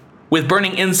 "With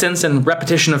burning incense and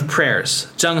repetition of prayers,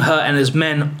 Zheng He and his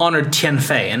men honored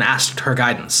Tianfei and asked her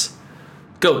guidance.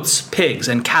 Goats, pigs,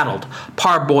 and cattle,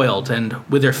 parboiled and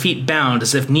with their feet bound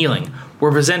as if kneeling,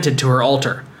 were presented to her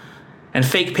altar, and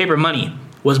fake paper money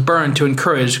was burned to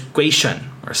encourage guishun,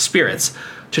 or spirits,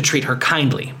 to treat her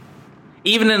kindly.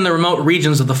 Even in the remote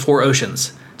regions of the 4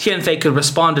 oceans, Tianfei could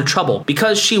respond to trouble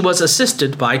because she was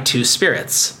assisted by 2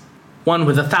 spirits, one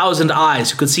with 1,000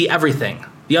 eyes who could see everything,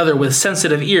 the other with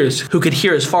sensitive ears who could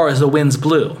hear as far as the winds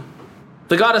blew.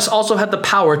 The goddess also had the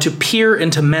power to peer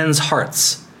into men's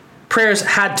hearts. Prayers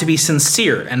had to be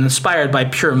sincere and inspired by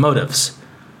pure motives.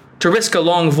 To risk a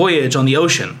long voyage on the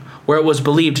ocean, where it was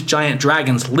believed giant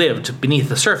dragons lived beneath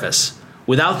the surface,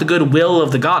 without the good will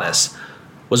of the goddess,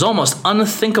 was almost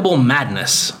unthinkable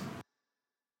madness."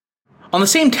 On the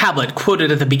same tablet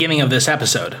quoted at the beginning of this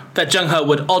episode, that Zheng He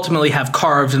would ultimately have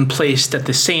carved and placed at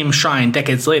the same shrine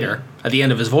decades later, at the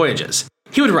end of his voyages,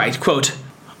 he would write, quote,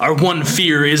 "Our one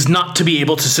fear is not to be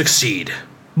able to succeed.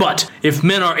 But if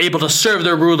men are able to serve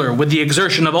their ruler with the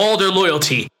exertion of all their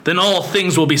loyalty, then all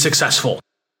things will be successful.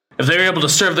 If they are able to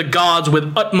serve the gods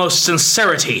with utmost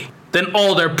sincerity, then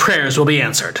all their prayers will be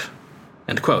answered."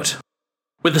 End quote.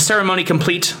 With the ceremony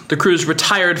complete, the crews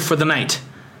retired for the night.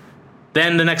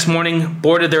 Then the next morning,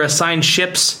 boarded their assigned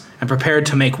ships and prepared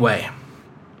to make way.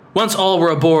 Once all were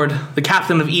aboard, the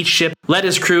captain of each ship led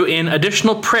his crew in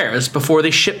additional prayers before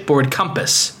the shipboard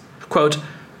compass. Quote,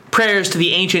 "Prayers to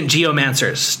the ancient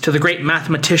geomancers, to the great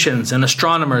mathematicians and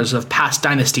astronomers of past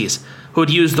dynasties who had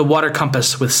used the water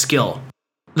compass with skill.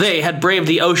 They had braved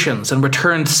the oceans and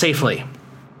returned safely.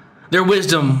 Their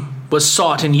wisdom was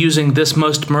sought in using this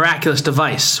most miraculous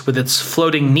device with its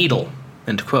floating needle."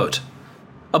 End quote.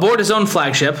 Aboard his own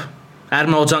flagship,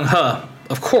 Admiral Zheng He,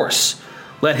 of course,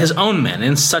 led his own men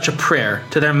in such a prayer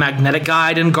to their magnetic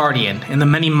guide and guardian in the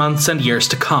many months and years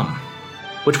to come,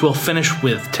 which we'll finish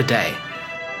with today.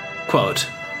 Quote,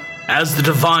 "As the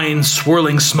divine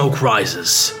swirling smoke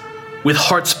rises, with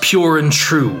hearts pure and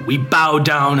true, we bow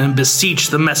down and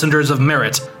beseech the messengers of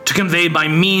merit to convey by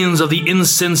means of the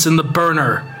incense in the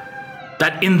burner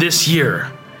that in this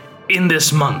year, in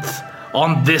this month,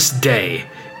 on this day,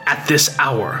 at this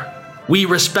hour, we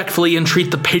respectfully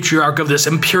entreat the patriarch of this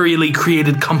imperially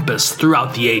created compass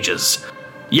throughout the ages,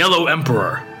 Yellow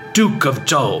Emperor, Duke of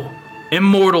Zhou,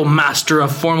 immortal master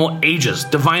of formal ages,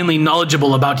 divinely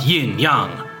knowledgeable about yin-yang,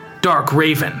 Dark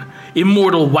Raven,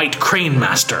 immortal white crane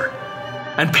master,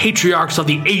 and patriarchs of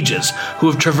the ages who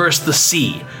have traversed the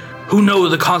sea, who know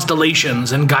the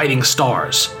constellations and guiding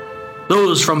stars,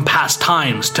 those from past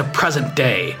times to present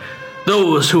day,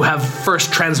 those who have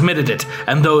first transmitted it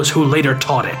and those who later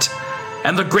taught it,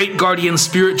 and the great guardian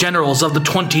spirit generals of the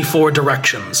 24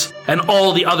 directions, and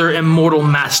all the other immortal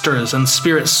masters and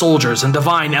spirit soldiers and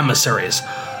divine emissaries,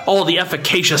 all the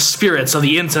efficacious spirits of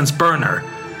the incense burner,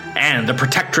 and the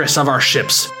protectress of our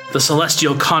ships, the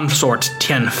celestial consort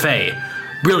Tianfei,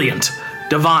 brilliant,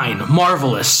 divine,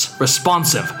 marvelous,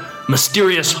 responsive,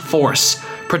 mysterious force,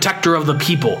 protector of the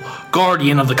people,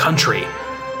 guardian of the country,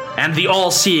 and the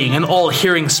all-seeing and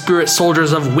all-hearing spirit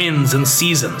soldiers of winds and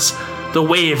seasons, the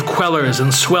wave quellers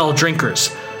and swell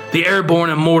drinkers, the airborne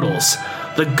immortals,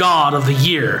 the god of the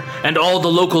year, and all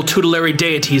the local tutelary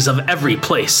deities of every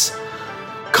place.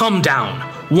 Come down,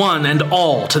 one and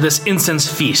all, to this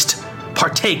incense feast.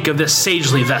 Partake of this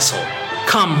sagely vessel.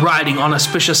 Come riding on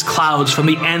auspicious clouds from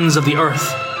the ends of the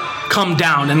earth. Come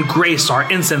down and grace our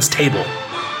incense table.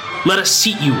 Let us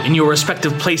seat you in your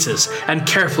respective places and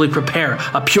carefully prepare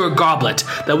a pure goblet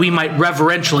that we might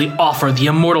reverentially offer the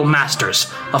immortal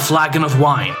masters a flagon of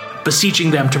wine,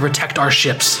 beseeching them to protect our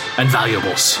ships and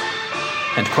valuables."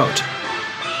 End quote.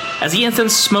 As the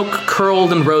incense smoke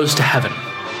curled and rose to heaven,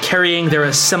 carrying their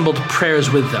assembled prayers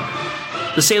with them,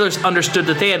 the sailors understood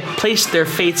that they had placed their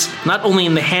fates not only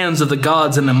in the hands of the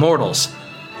gods and immortals,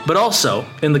 but also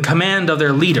in the command of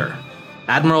their leader,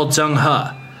 Admiral Zheng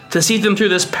He, to see them through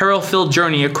this peril-filled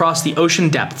journey across the ocean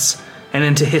depths and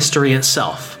into history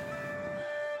itself.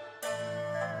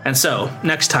 And so,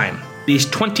 next time, these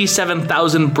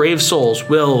 27,000 brave souls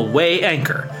will weigh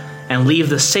anchor and leave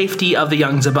the safety of the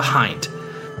Yangtze behind,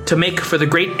 to make for the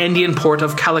great Indian port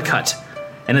of Calicut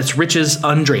and its riches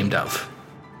undreamed of.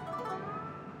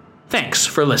 Thanks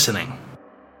for listening.